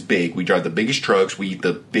things big. We drive the biggest trucks. We eat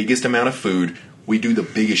the biggest amount of food. We do the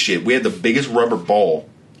biggest shit. We have the biggest rubber ball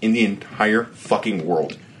in the entire fucking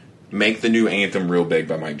world. Make the new anthem Real Big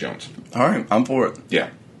by Mike Jones. All right, I'm for it. Yeah.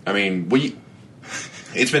 I mean,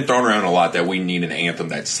 it's been thrown around a lot that we need an anthem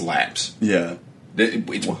that slaps. Yeah.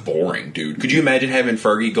 It's boring, dude. Could you imagine having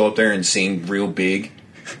Fergie go up there and sing Real Big?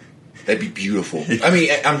 That'd be beautiful. I mean,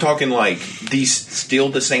 I'm talking like still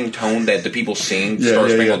the same tone that the people sing Star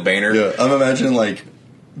Spangled Banner. Yeah, I'm imagining like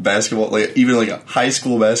basketball, like even like a high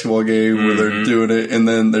school basketball game where they're doing it, and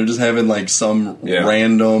then they're just having like some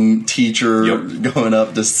random teacher going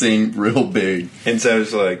up to sing Real Big. And so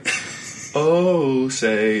it's like, oh,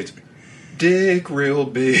 say it's dick real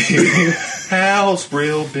big, house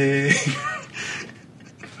real big.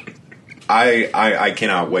 I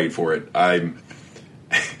cannot wait for it.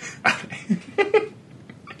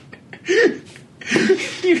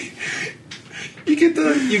 You get the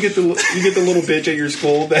little bitch at your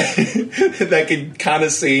school that can kind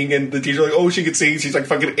of sing, and the teacher like, oh, she can sing. She's like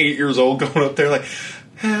fucking 8 years old, going up there like,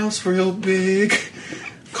 house real big,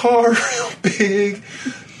 car real big,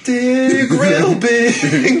 dick real big.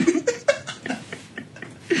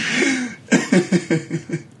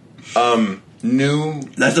 New.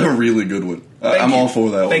 That's a really good one. I'm all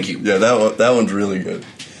for that one. Thank you. Yeah, that one's really good.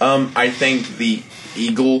 I think the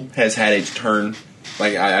Eagle has had its turn.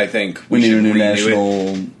 Like I think we need a new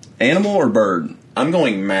national animal or bird. I'm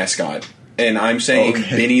going mascot, and I'm saying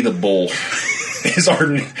Benny the Bull is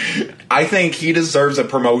our. I think he deserves a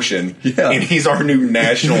promotion, and he's our new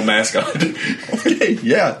national mascot. Okay,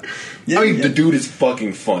 yeah. I mean, the dude is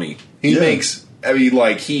fucking funny. He makes. I mean,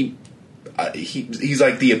 like he's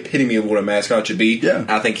like the epitome of what a mascot should be. Yeah.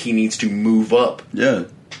 I think he needs to move up. Yeah.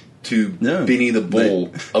 To Benny the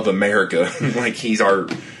Bull of America. Like he's our.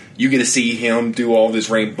 You get to see him do all this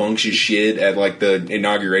rambunctious shit at like the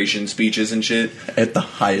inauguration speeches and shit at the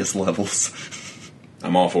highest levels.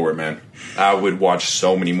 I'm all for it, man. I would watch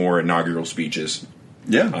so many more inaugural speeches.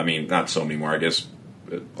 Yeah. I mean, not so many more, I guess.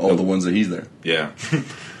 All the ones that he's there. Yeah.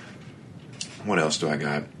 What else do I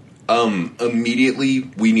got?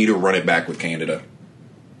 Immediately, we need to run it back with Canada.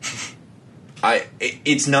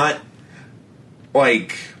 It's not,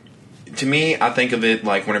 like, to me, I think of it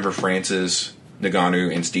like whenever Francis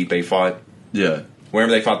Ngannou and Stipe fought. Yeah.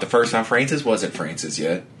 Whenever they fought the first time, Francis wasn't Francis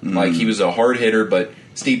yet. Like, he was a hard hitter, but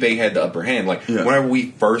Stipe had the upper hand. Like, whenever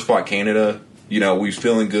we first fought Canada, you know, we was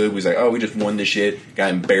feeling good. We was like, oh, we just won this shit.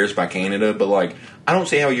 Got embarrassed by Canada. But, like, I don't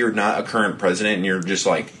see how you're not a current president and you're just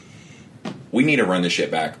like, we need to run this shit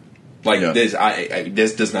back. Like,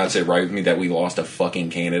 this does not sit right with me that we lost to fucking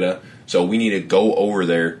Canada. So we need to go over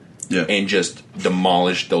there and just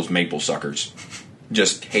demolish those maple suckers.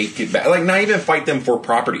 Just take it back. Like, not even fight them for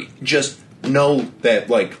property. Just know that,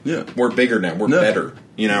 like, we're bigger now. We're better,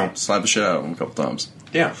 you know? Slap the shit out of them a couple times.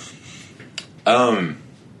 Yeah.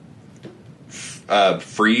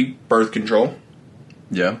 Free birth control.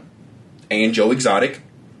 Yeah. And Joe Exotic.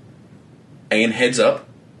 And heads up,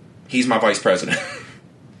 he's my vice president.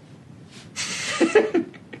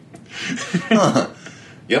 Huh.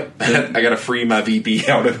 Yep. I gotta free my VP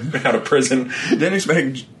out of prison. Didn't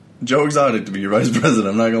expect Joe Exotic to be your vice president,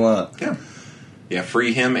 I'm not gonna lie. Yeah. Yeah,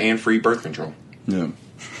 free him and free birth control. Yeah.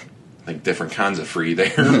 Like different kinds of free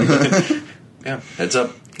there. Yeah, heads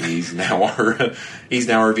up. He's now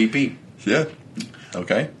our VP. Yeah.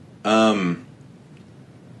 Okay.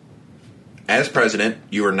 As president,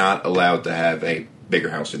 you are not allowed to have a bigger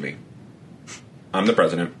house than me. I'm the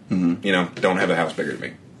president. Mm-hmm. You know, don't have a house bigger than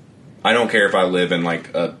me. I don't care if I live in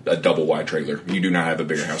like a double wide trailer. You do not have a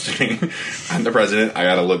bigger house than me. I'm the president. I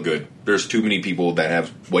gotta look good. There's too many people that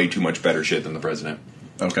have way too much better shit than the president.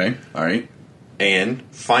 Okay. All right. And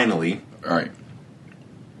finally, All right.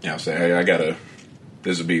 yeah, so I gotta.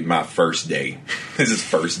 This will be my first day. This is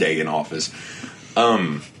first day in office.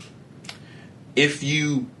 If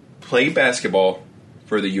you play basketball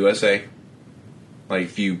for the USA, like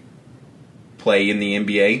if you play in the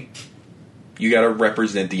NBA, you got to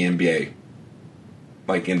represent the NBA,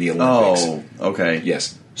 like in the Olympics. Oh, okay.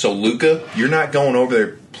 Yes. So Luka, you're not going over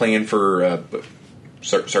there playing for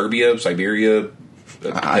Serbia, Siberia,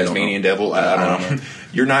 Tasmanian Devil. I don't know.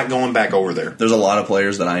 You're not going back over there. There's a lot of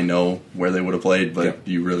players that I know where they would have played, but Yeah.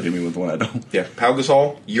 you really hit me with one I don't. Yeah, Pau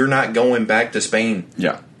Gasol, you're not going back to Spain.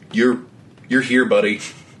 Yeah. You're here, buddy.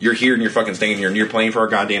 You're here and you're fucking staying here and you're playing for our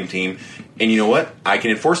goddamn team. And you know what? I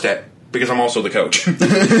can enforce that because I'm also the coach.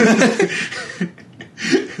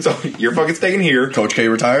 So you're fucking staying here. Coach K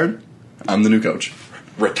retired. I'm the new coach.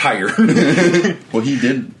 Retire. Well, he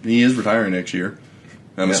did. He is retiring next year.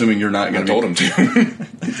 I'm assuming you're not I going to. told him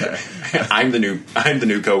to. I'm the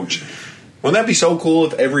new coach. Wouldn't that be so cool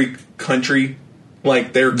if every country,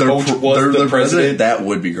 like their coach was the president? That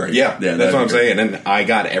would be great. Yeah, that's what I'm saying. And I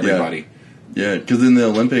got everybody. Yeah, because in the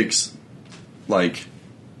Olympics, like,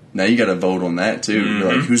 now you got to vote on that too. Mm-hmm.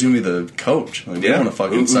 You're like, who's going to be the coach? Like, we don't want to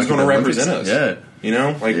fucking. Who's going to represent us? Yeah, you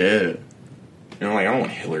know, like, yeah. You know, like I don't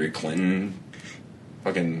want Hillary Clinton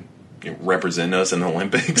fucking represent us in the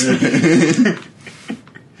Olympics.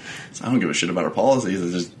 I don't give a shit about her policies.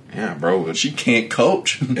 It's just, yeah, bro, but she can't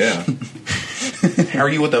coach. Yeah. How are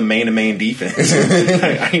you with a man-to-man defense?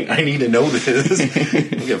 I need to know this. I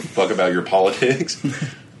don't give a fuck about your politics.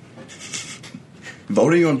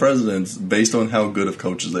 Voting on presidents based on how good of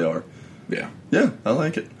coaches they are. Yeah. Yeah, I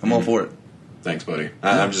like it. I'm all for it. Thanks, buddy.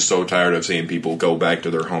 I'm just so tired of seeing people go back to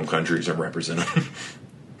their home countries and represent them.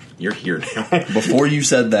 You're here now. Before you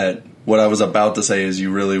said that, what I was about to say is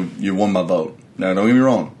you won my vote. Now, don't get me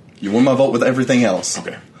wrong. You won my vote with everything else.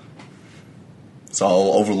 Okay. So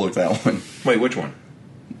I'll overlook that one. Wait, which one?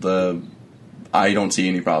 I don't see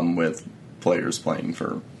any problem with players playing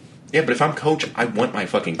for... Yeah, but if I'm coach, I want my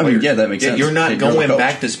fucking players. I mean, yeah, that makes sense. You're not Yeah, you're going the coach.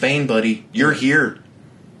 back to Spain, buddy. You're here.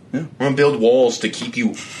 Yeah. We're going to build walls to keep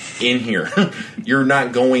you in here. You're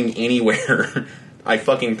not going anywhere. I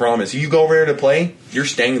fucking promise. You go over there to play, you're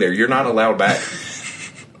staying there. You're not allowed back.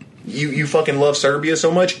 You fucking love Serbia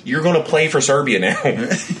so much, you're going to play for Serbia now.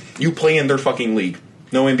 You play in their fucking league.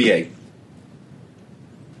 No NBA.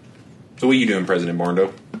 So what are you doing, President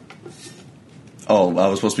Barndo? Oh, I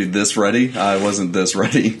was supposed to be this ready? I wasn't this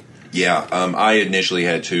ready. Yeah, I initially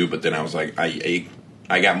had two, but then I was like, I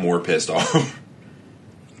got more pissed off.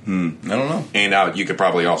 I don't know. And you could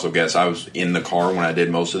probably also guess I was in the car when I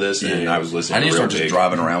did most of this, and I was listening. I need to real start just big.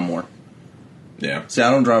 driving around more. Yeah. See, I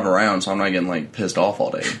don't drive around, so I'm not getting like pissed off all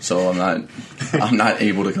day. So I'm not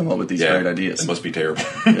able to come up with these great ideas. It must be terrible.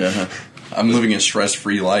 Yeah, I'm living a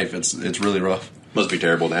stress-free life. It's really rough. Must be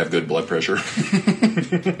terrible to have good blood pressure.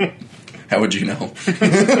 How would you know?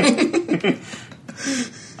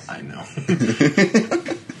 I know.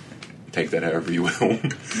 Take that however you will.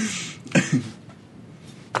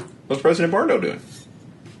 What's President Barndo doing?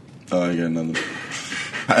 Oh, I got nothing.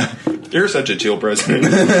 You're such a chill president.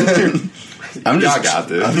 I got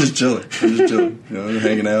this. I'm just chilling. You know,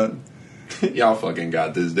 hanging out. Y'all fucking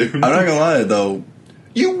got this, dude. I'm not gonna lie though.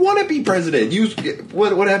 You want to be president.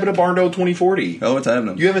 What happened to Barndo 2040? Oh, what's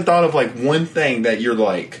happening? You haven't thought of like one thing that you're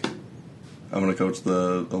like, I'm gonna coach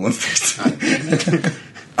the Olympics.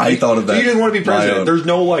 I thought of that. You just want to be president. There's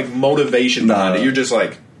no like motivation behind it. You're just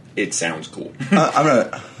like, it sounds cool. I'm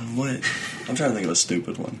not. What? I'm trying to think of a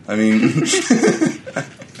stupid one. I mean,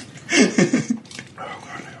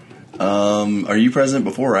 are you president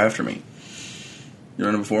before or after me? You're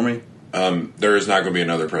running before me? There is not going to be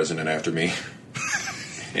another president after me.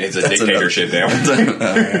 It's a That's dictatorship now.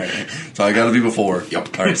 Right. So I got to be before.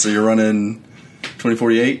 Yep. All right. So you're running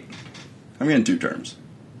 2048. I'm getting 2 terms.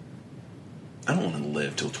 I don't want to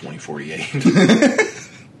live till 2048.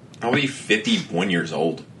 I'll be 51 years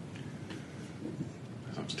old.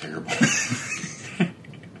 That was terrible.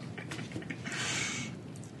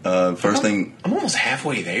 First thing... I'm almost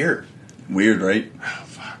halfway there. Weird, right? Oh,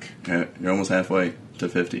 fuck. Yeah, you're almost halfway to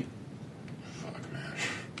 50. Fuck,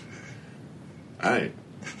 man.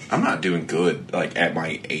 I'm not doing good, like, at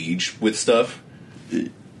my age with stuff.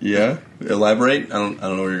 Yeah? Elaborate? I don't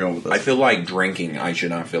know where you're going with this. I feel like drinking, I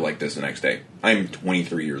should not feel like this the next day. I'm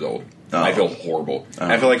 23 years old. Oh. I feel horrible.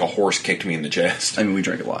 I feel like a horse kicked me in the chest. I mean, we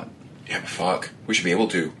drink a lot. Yeah, but fuck. We should be able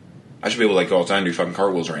to. I should be able to, like, go outside and do fucking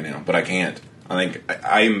cartwheels right now, but I can't. I think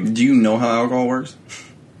I'm... Do you know how alcohol works?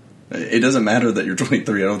 It doesn't matter that you're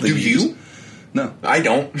 23. I don't think Do you? Just, no. I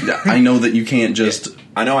don't. Yeah, I know that you can't just...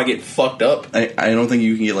 I know I get fucked up. I don't think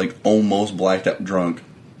you can get, like, almost blacked out drunk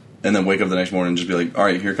and then wake up the next morning and just be like, all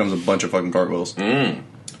right, here comes a bunch of fucking cartwheels.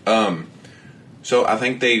 So I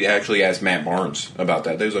think they actually asked Matt Barnes about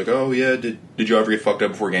that. They was like, "Oh yeah, did you ever get fucked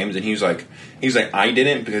up before games?" And he was like, "I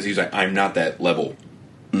didn't," because he's like, "I'm not that level."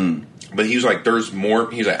 But he was like, "There's more."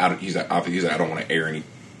 He's like, "I don't want to air any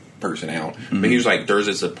person out," but he was like, "There's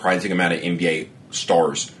a surprising amount of NBA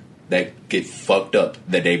stars that get fucked up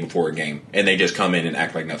the day before a game, and they just come in and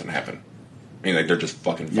act like nothing happened. I mean, like they're just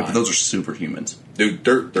fucking fine." Yeah, but those are superhumans. Dude,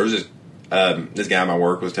 there's this this guy at my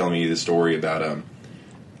work was telling me this story about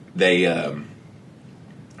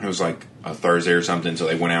it was like a Thursday or something, so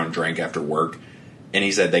they went out and drank after work, and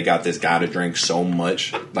he said they got this guy to drink so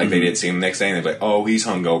much, like they didn't see him the next day, and they're like, "Oh, he's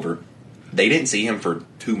hungover." They didn't see him for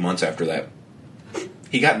 2 months after that.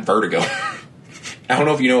 He got vertigo. I don't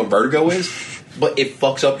know if you know what vertigo is, but it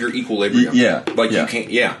fucks up your equilibrium. Yeah. Like you can't,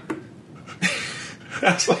 yeah.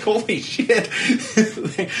 I was like, holy shit.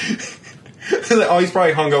 Oh, he's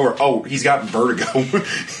probably hungover. Oh, he's got vertigo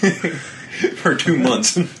for 2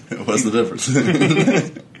 months. What's the difference?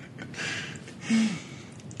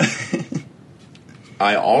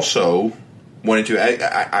 I also wanted to.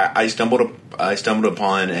 I stumbled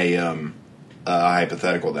upon a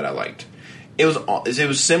hypothetical that I liked. It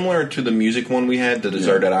was similar to the music one we had, the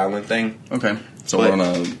deserted island thing. Okay, so we're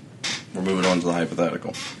moving on to the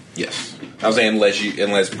hypothetical. Yes, I was saying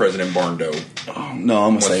unless President Barndo. Oh, no,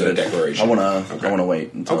 I'm gonna save it. Declaration. I wanna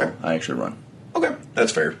wait until I actually run. Okay,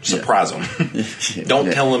 that's fair. Surprise them.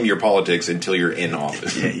 Don't tell them your politics until you're in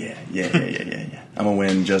office. Yeah. I'm gonna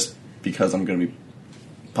win just because I'm gonna be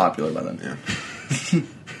popular by then. Yeah.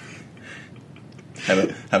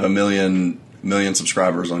 have a million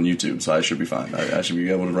subscribers on YouTube, so I should be fine. I should be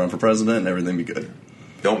able to run for president and everything be good.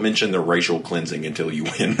 Don't mention the racial cleansing until you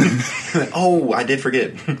win. Oh, I did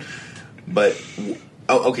forget. But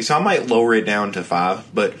okay, so I might lower it down to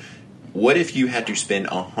 5. But what if you had to spend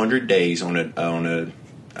 100 days on a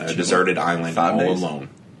deserted island 5 all days? Alone?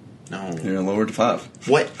 No, you're gonna lower it to 5.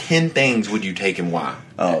 What 10 things would you take and why?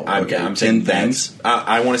 Oh, okay. I'm 10 saying things.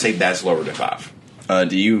 I want to say that's lower to 5.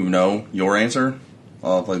 Do you know your answer?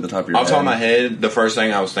 Off like the top of your head. Off the top of my head, the first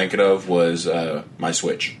thing I was thinking of was my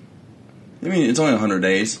Switch. I mean, it's only 100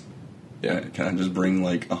 days. Yeah. Can I just bring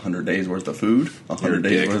like 100 days worth of food? 100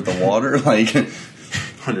 days dick. worth of water? Like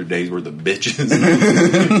 100 days worth of bitches.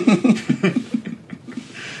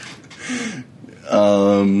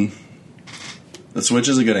 The Switch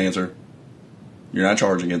is a good answer. You're not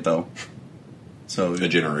charging it though. So A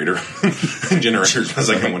generator. Generator's my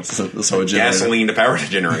second one. So a generator. Gasoline to power the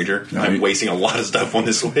generator. No, I'm you- wasting a lot of stuff on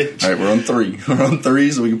this Switch. All right, we're on 3. We're on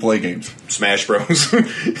 3, so we can play games. Smash Bros.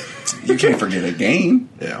 You can't forget a game.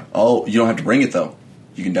 Yeah. Oh, you don't have to bring it though.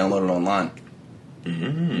 You can download it online.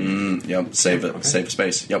 Yep. Save it. Okay. Save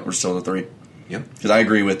space. Yep. We're still at 3. Yep. Because I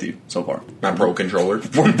agree with you so far. My Pro Controller.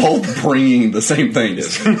 We're both bringing the same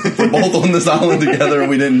things. We're both on this island together, and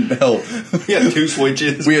we didn't help. Yeah, 2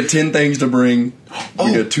 Switches. We had 10 things to bring. Oh.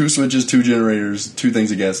 We got 2 switches, 2 generators, 2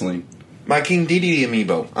 things of gasoline. My King Dedede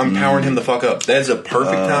amiibo. I'm powering him the fuck up. That is a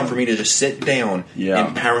perfect time for me to just sit down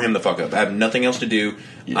and power him the fuck up. I have nothing else to do.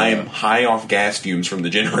 Yeah. I am high off gas fumes from the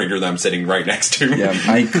generator that I'm sitting right next to. Yeah,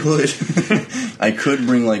 I could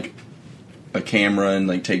bring like a camera and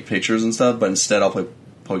like take pictures and stuff, but instead I'll play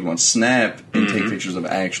Pokemon Snap and take pictures of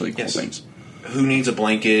actually cool things. Who needs a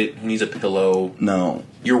blanket? Who needs a pillow? No.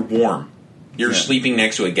 You're warm. You're sleeping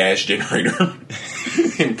next to a gas generator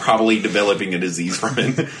and probably developing a disease from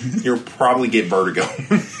it. You'll probably get vertigo.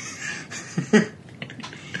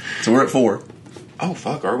 So we're at 4. Oh,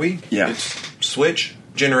 fuck, are we? Yeah. It's Switch,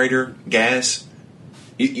 generator, gas.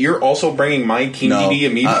 You're also bringing my King No,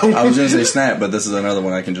 Dedede amiibo? I was going to say Snap, but this is another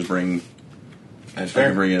one I can just bring. That's I fair.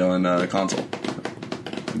 can bring it on console.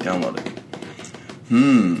 Download it.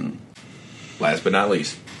 Last but not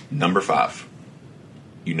least, number 5.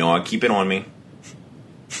 You know I keep it on me.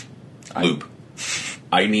 Lube.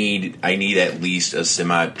 I need at least a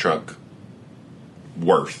semi truck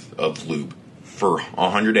worth of lube for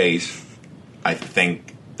 100 days. I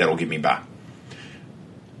think that'll get me by.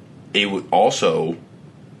 It would also,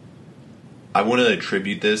 I want to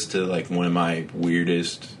attribute this to like one of my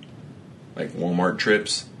weirdest like Walmart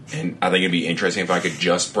trips, and I think it'd be interesting if I could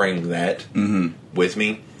just bring that with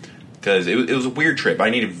me, because it was a weird trip. I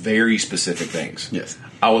needed very specific things. Yes.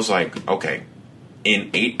 I was like, okay,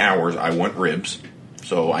 in 8 hours I want ribs,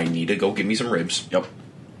 so I need to go get me some ribs. Yep.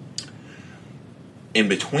 In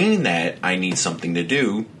between that, I need something to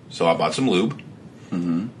do, so I bought some lube.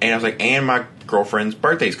 And I was like, and my girlfriend's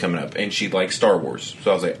birthday's coming up, and she likes Star Wars.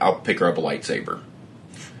 So I was like, I'll pick her up a lightsaber.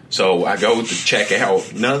 So I go to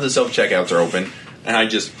checkout. None of the self-checkouts are open. And I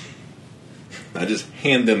just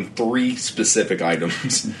hand them 3 specific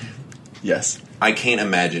items. Yes. I can't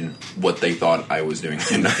imagine what they thought I was doing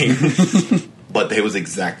that night. But they was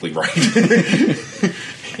exactly right.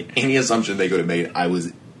 Any assumption they could have made,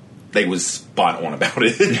 they was spot on about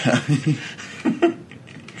it. Yeah.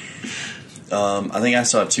 I think I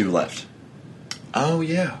still have 2 left. Oh,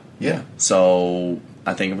 yeah. Yeah. So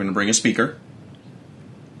I think I'm going to bring a speaker.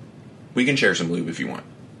 We can share some lube if you want.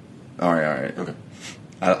 All right. Okay.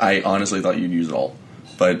 I honestly thought you'd use it all.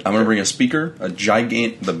 But I'm going to bring a speaker,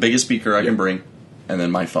 the biggest speaker I can bring, and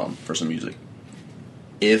then my phone for some music.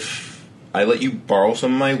 If I let you borrow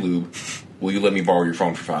some of my lube, will you let me borrow your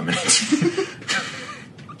phone for 5 minutes?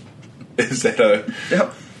 Is that a...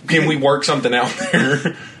 Yep. Can we work something out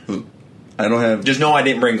there? I don't have... Just know I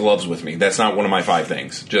didn't bring gloves with me. That's not one of my 5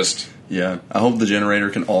 things. Just... Yeah. I hope the generator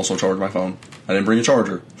can also charge my phone. I didn't bring a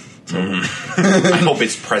charger. So. I hope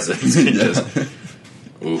it's present. Just,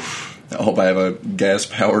 oof. I hope I have a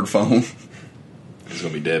gas-powered phone. It's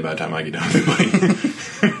going to be dead by the time I get done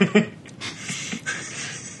with it.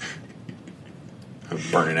 I'm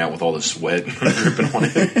burning out with all the sweat dripping on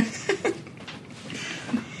it.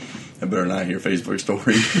 I better not hear Facebook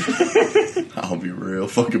story. I'll be real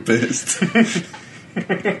fucking pissed.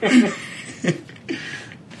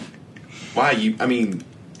 Why? I mean,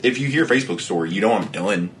 if you hear Facebook story, you know I'm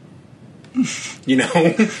done. You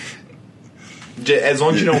know? As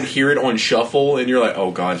long as you don't hear it on shuffle and you're like, oh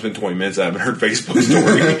god, it's been 20 minutes, I haven't heard Facebook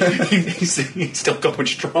story. He's still going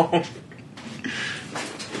strong.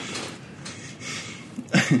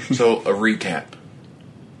 So, a recap.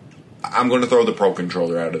 I'm going to throw the Pro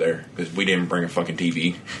Controller out of there because we didn't bring a fucking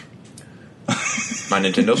TV. My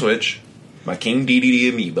Nintendo Switch, my King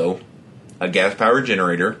DDD Amiibo, a gas-powered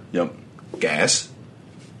generator. Yep. Gas.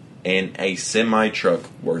 And a semi-truck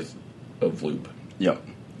worth of lube. Yep.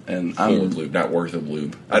 And Full of lube, not worth of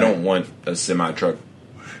lube. I don't want a semi-truck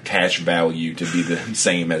cash value to be the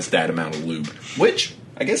same as that amount of lube. Which,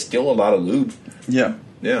 I guess, still a lot of lube. Yeah.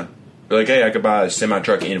 Yeah. Like, hey, I could buy a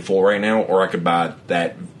semi-truck in full right now, or I could buy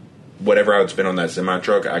that, whatever I would spend on that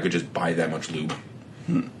semi-truck, I could just buy that much lube.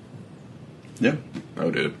 Yeah.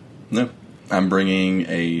 Oh, dude. No. I'm bringing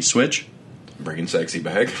a Switch. I'm bringing sexy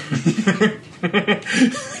bag.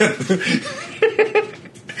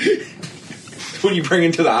 What are you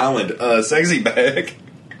bringing to the island? Sexy bag.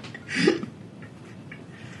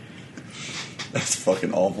 That's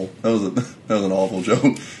fucking awful. That was an awful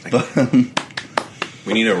joke. But,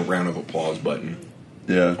 we need a round of applause button.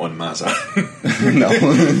 Yeah. On my side. No.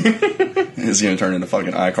 It's going to turn into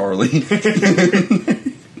fucking iCarly.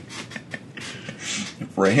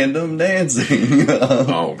 Random dancing.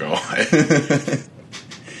 Oh, God.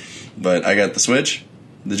 But I got the Switch,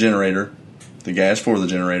 the generator, the gas for the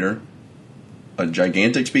generator, a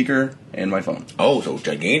gigantic speaker, and my phone. Oh, so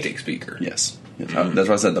gigantic speaker. Yes. That's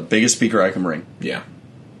why I said the biggest speaker I can bring. Yeah.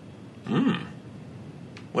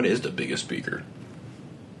 What is the biggest speaker?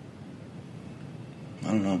 I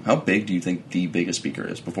don't know. How big do you think the biggest speaker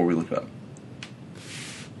is before we look it up?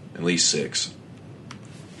 At least 6.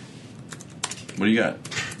 What do you got?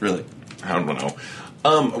 Really? I don't know.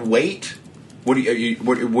 Weight? What are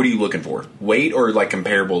you looking for? Weight or like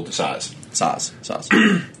comparable to size? Size.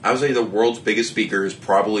 I would say the world's biggest speaker is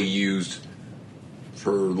probably used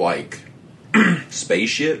for like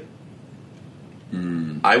spaceship.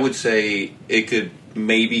 I would say it could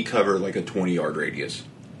maybe cover like a 20-yard radius.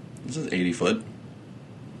 This is 80 foot.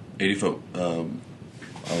 80 foot.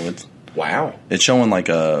 It's wow. It's showing like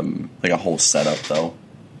a whole setup though.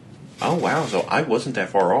 Oh wow! So I wasn't that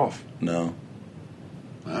far off. No.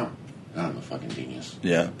 Wow. I'm a fucking genius.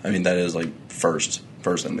 Yeah, I mean that is like first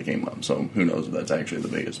thing that came up. So who knows if that's actually the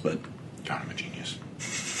biggest? But God, I'm a genius.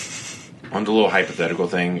 On the little hypothetical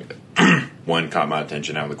thing, one caught my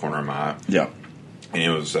attention out of the corner of my eye. Yeah, and it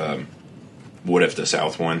was, what if the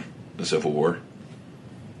South won the Civil War?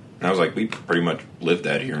 And I was like, we pretty much lived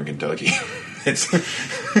that here in Kentucky. It's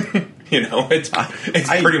it's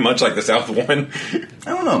pretty much like the South one. I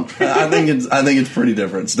don't know. I think it's pretty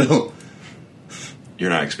different still. You're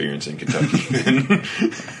not experiencing Kentucky. Then.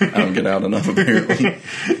 I don't get out enough, apparently.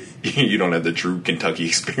 You don't have the true Kentucky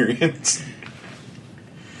experience.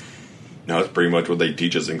 No, it's pretty much what they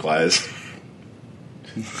teach us in class.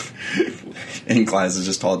 In class, it's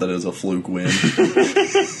just taught that it was a fluke win.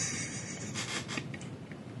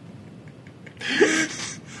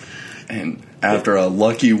 And after a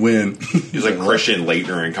lucky win, he's like Christian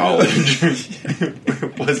Laettner in college.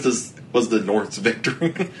 was the North's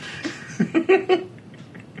victory?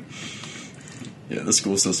 Yeah, the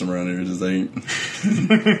school system around here just ain't.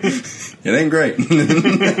 It ain't great.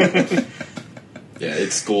 Yeah,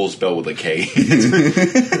 it's school spelled with a K.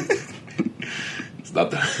 It's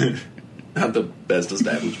not the best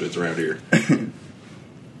establishments around here.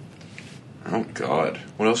 Oh God,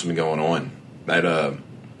 what else has been going on? That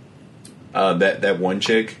one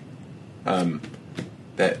chick, that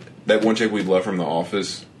one chick we left from The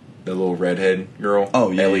Office, the little redhead girl.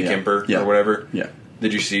 Oh yeah, Ellie Kemper or whatever. Yeah.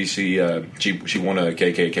 Did you see she won a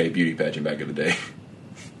KKK beauty pageant back in the day?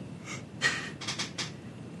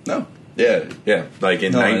 No. Yeah. Like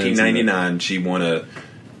in 1999, she won a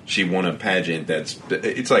pageant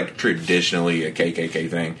it's like traditionally a KKK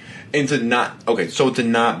thing, and to not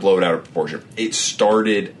blow it out of proportion, it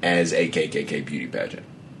started as a KKK beauty pageant.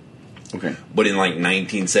 Okay. But in like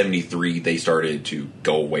 1973, they started to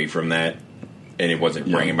go away from that. And it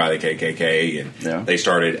wasn't ran by the KKK, and they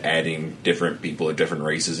started adding different people of different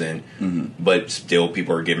races in. Mm-hmm. But still,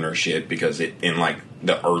 people are giving her shit because in like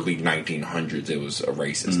the early 1900s, it was a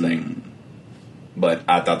racist thing. But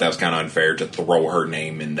I thought that was kind of unfair to throw her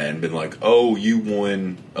name in that and been like, "Oh, you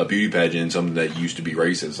won a beauty pageant, something that used to be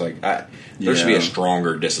racist." Like, there should be a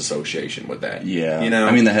stronger disassociation with that. Yeah, you know.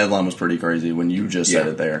 I mean, the headline was pretty crazy when you just said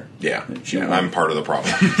it there. Yeah, I'm part of the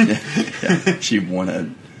problem. She won a.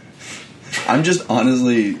 I'm just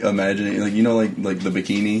honestly imagining, like, you know, like the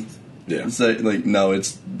bikini. Yeah. So, like, no,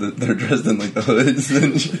 they're dressed in like the hoods.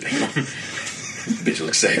 And bitch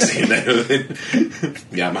looks sexy in that hood.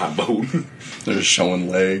 Got my boat. They're just showing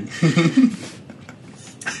leg.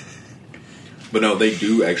 But no, they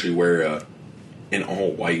do actually wear an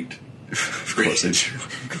all white. Of course they do.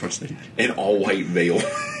 Of course they do. An all white veil.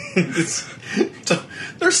 So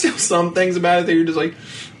there's still some things about it that you're just like,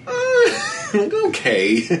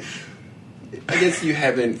 okay. I guess you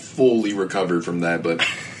haven't fully recovered from that, but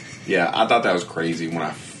yeah, I thought that was crazy when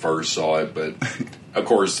I first saw it. But of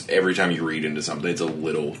course, every time you read into something, it's a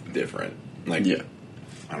little different. Like,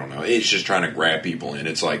 I don't know. It's just trying to grab people in.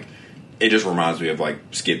 It's like, it just reminds me of like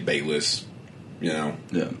Skip Bayless, you know?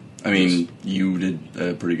 Yeah. I mean, you did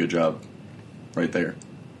a pretty good job right there.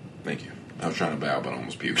 Thank you. I was trying to bow, but I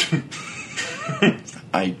almost puked.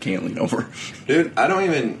 I can't lean over. Dude, I don't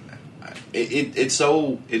even... It's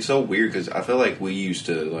so weird because I feel like we used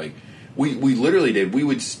to, like... We literally did. We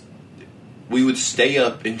would stay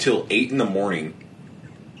up until 8 in the morning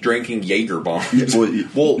drinking Jaeger bombs.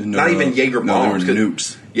 Not even Jaeger bombs. They were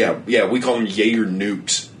nukes. Yeah, we call them Jaeger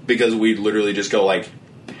nukes because we'd literally just go like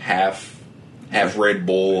half Red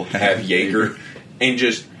Bull, half Jaeger, and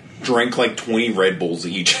just drank like 20 Red Bulls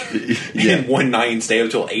each in one night and stay up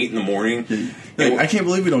until 8 in the morning. Like, I can't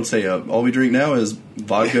believe we don't stay up. All we drink now is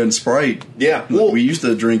vodka and Sprite. Yeah. Well, we used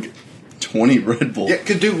to drink 20 Red Bulls. Yeah,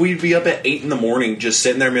 because, dude, we'd be up at 8 in the morning just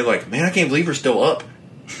sitting there and be like, man, I can't believe we're still up.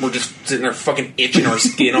 We're just sitting there fucking itching our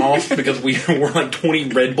skin off because we're like 20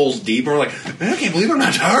 Red Bulls deep and we're like, man, I can't believe I'm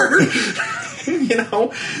not tired. You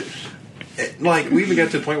know? Like, we even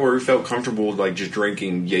got to the point where we felt comfortable like just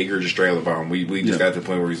drinking Jaeger just straight out of the bottom. We just got to the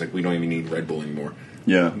point where he's like, we don't even need Red Bull anymore.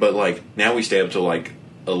 Yeah. But like, now we stay up till like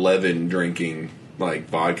 11 drinking like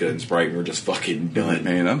vodka and Sprite and we're just fucking done. Like,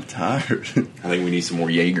 man, I'm tired. I think we need some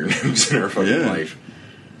more Jaeger news in our fucking life.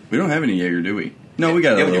 We don't have any Jaeger, do we? No, we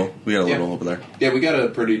got a little. We got a little over there. Yeah, we got a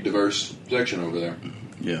pretty diverse section over there.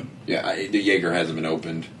 Yeah. Yeah, the Jaeger hasn't been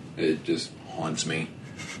opened. It just haunts me.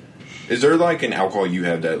 Is there like an alcohol you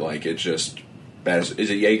have that like it's just bad?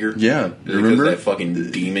 Is it Jaeger? Yeah. Remember that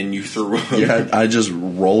fucking demon you threw up? Yeah, I just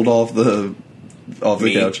rolled off the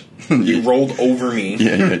couch. You rolled over me.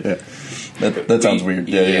 Yeah. That sounds weird.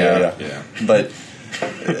 Yeah. But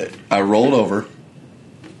I rolled over,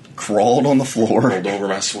 crawled on the floor. Rolled over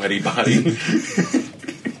my sweaty body.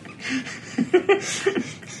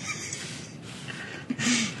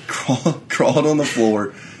 Crawled on the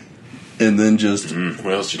floor, and then just...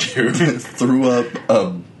 what else did you do? Threw up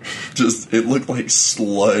it looked like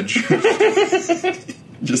sludge.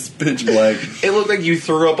 Just pitch black. It looked like you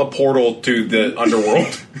threw up a portal to the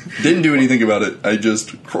underworld. Didn't do anything about it. I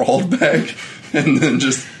just crawled back and then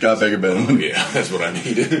just got back in bed. Oh, yeah, that's what I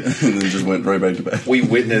needed. And then just went right back to bed. We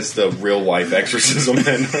witnessed a real life exorcism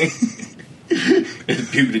that night. And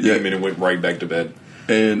puked at demon and went right back to bed.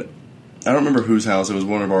 And I don't remember whose house. It was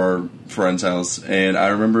one of our friends' house. And I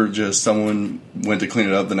remember just someone went to clean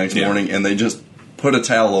it up the next morning, and they just put a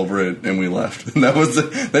towel over it, and we left. And that was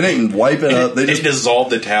they didn't wipe it up. They just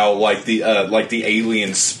dissolved the towel like the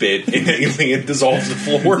alien spit, and the alien dissolves the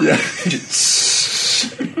floor. Yeah.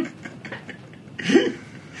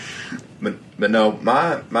 But no,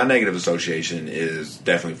 my negative association is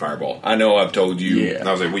definitely Fireball. I know I've told you. Yeah.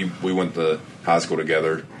 I was like, we went to high school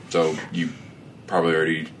together, so you probably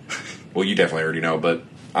already. Well, you definitely already know, but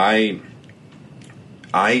I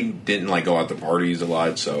didn't like go out to parties a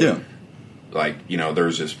lot, so yeah. Like, you know,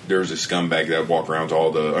 there's this scumbag that would walk around to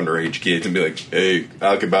all the underage kids and be like, "Hey,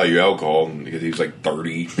 I can buy you alcohol," because he was like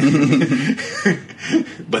 30,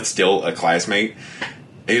 but still a classmate.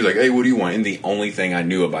 And he was like, "Hey, what do you want?" And the only thing I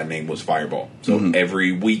knew by name was Fireball. So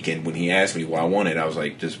every weekend when he asked me what I wanted, I was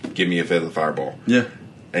like, "Just give me a fifth of Fireball." Yeah.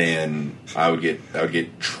 And I would get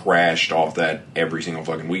trashed off that every single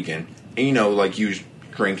fucking weekend. And you know, like you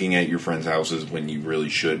drinking at your friends' houses when you really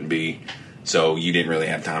shouldn't be. So you didn't really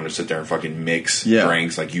have time to sit there and fucking mix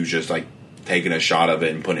drinks. Like you was just like taking a shot of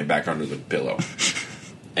it and putting it back under the pillow.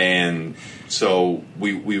 And so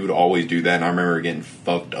we would always do that. And I remember getting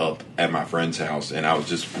fucked up at my friend's house, and I was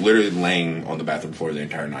just literally laying on the bathroom floor the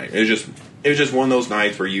entire night. It was just one of those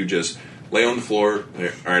nights where you just lay on the floor. All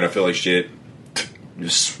right, I feel like shit.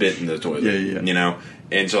 Just spit in the toilet. Yeah. You know.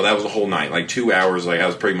 And so that was the whole night. Like 2 hours. Like I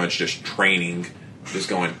was pretty much just training, just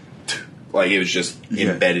going. Like it was just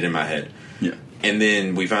embedded in my head. Yeah. And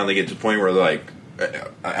then we finally get to the point where, like,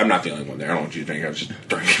 I'm not the only one there. I don't want you to think I was just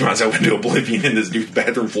drinking myself into oblivion in this dude's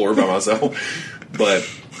bathroom floor by myself. But,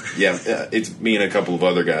 yeah, it's me and a couple of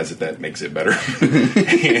other guys that makes it better.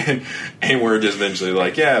 and we're just eventually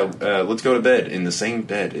like, let's go to bed in the same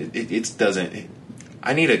bed. It doesn't...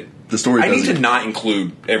 I need to not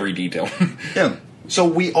include every detail. Yeah. So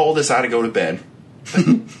we all decide to go to bed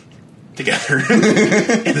together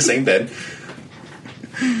in the same bed.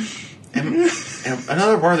 And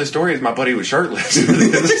another part of the story is my buddy was shirtless.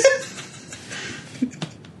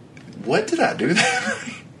 What did I do that?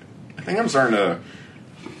 I think I'm starting to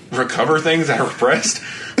recover things I repressed.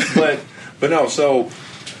 But no, so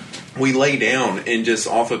we lay down and just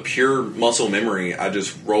off of pure muscle memory, I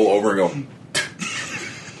just roll over and go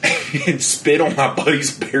and spit on my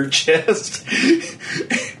buddy's bare chest.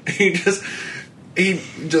 He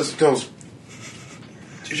just goes,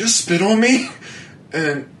 "Did you just spit on me?"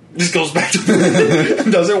 And just goes back to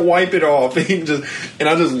bed. Doesn't wipe it off. And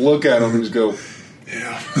I just look at him and just go,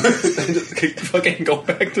 "Yeah." And just fucking go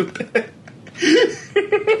back to bed.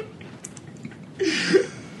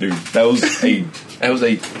 Dude, that was a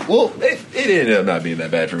well, it ended up not being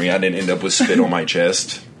that bad for me. I didn't end up with spit on my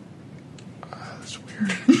chest. That's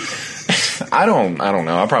weird. I don't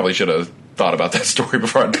know. I probably should have thought about that story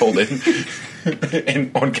before I told it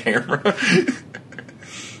and on camera.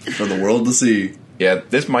 For the world to see. Yeah,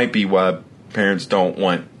 this might be why parents don't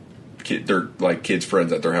want their kids'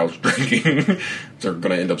 friends at their house drinking. They're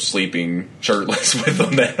going to end up sleeping shirtless with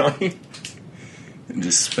them that night. And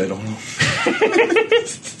just spit on them.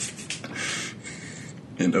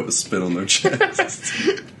 End up with spit on their chest.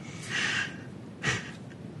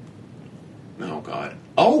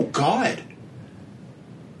 Oh, God.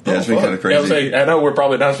 Yeah, it's been kind of crazy. I know we're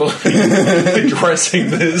probably not supposed to be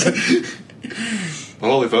addressing this.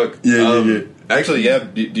 Holy fuck. Yeah. Actually, yeah.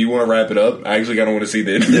 Do you want to wrap it up? I actually kind of want to see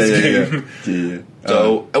the end of this game. Yeah.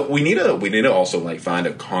 So we need to also find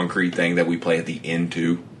a concrete thing that we play at the end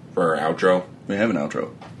too for our outro. We have an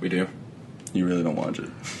outro. We do. You really don't watch it.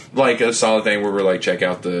 Like a solid thing where we're check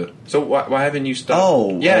out the. So why haven't you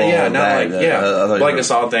stopped? A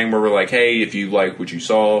solid thing where we're like, hey, if you like what you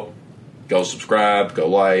saw, go subscribe, go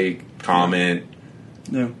like, comment.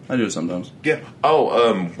 Yeah, I do it sometimes. Yeah.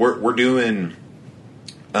 Oh, we're doing.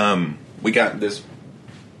 We got this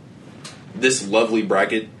lovely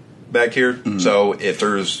bracket back here. Mm-hmm. So if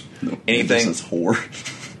there's anything, this is horror.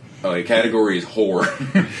 The category is horror.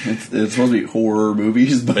 It's supposed to be horror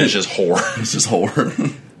movies, but it's just horror. It's just horror.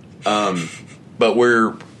 But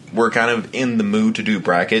we're kind of in the mood to do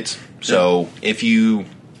brackets. So if you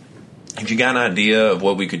got an idea of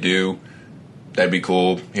what we could do, that'd be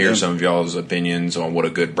cool. Here's some of y'all's opinions on what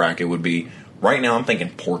a good bracket would be. Right now, I'm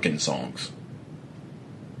thinking porkin' songs.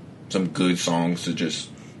 Some good songs to just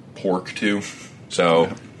pork to.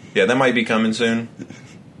 So, yeah, that might be coming soon.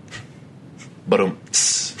 But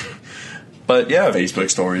yeah, Facebook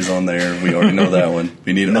stories on there. We already know that one.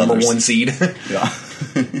 We need number one seed. Yeah.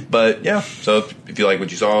 But yeah, so If you like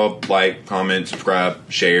what you saw, like, comment,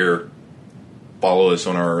 subscribe, share, follow us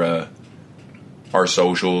on our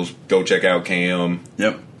socials. Go check out Cam.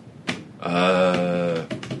 Yep.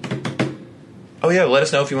 Oh yeah, let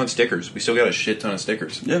us know if you want stickers. We still got a shit ton of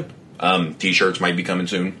stickers. Yeah. T-shirts might be coming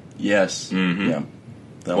soon. Yes. Mm-hmm.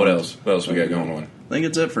 Yeah. What else? What else we got going on? I think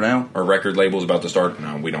it's it for now. Our record label's about to start.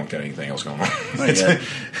 No, we don't got anything else going on. Not yet.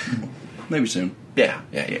 Maybe soon. Yeah.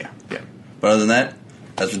 But other than that,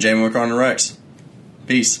 that's what Jamie McCartan and Rex.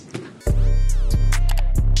 Peace.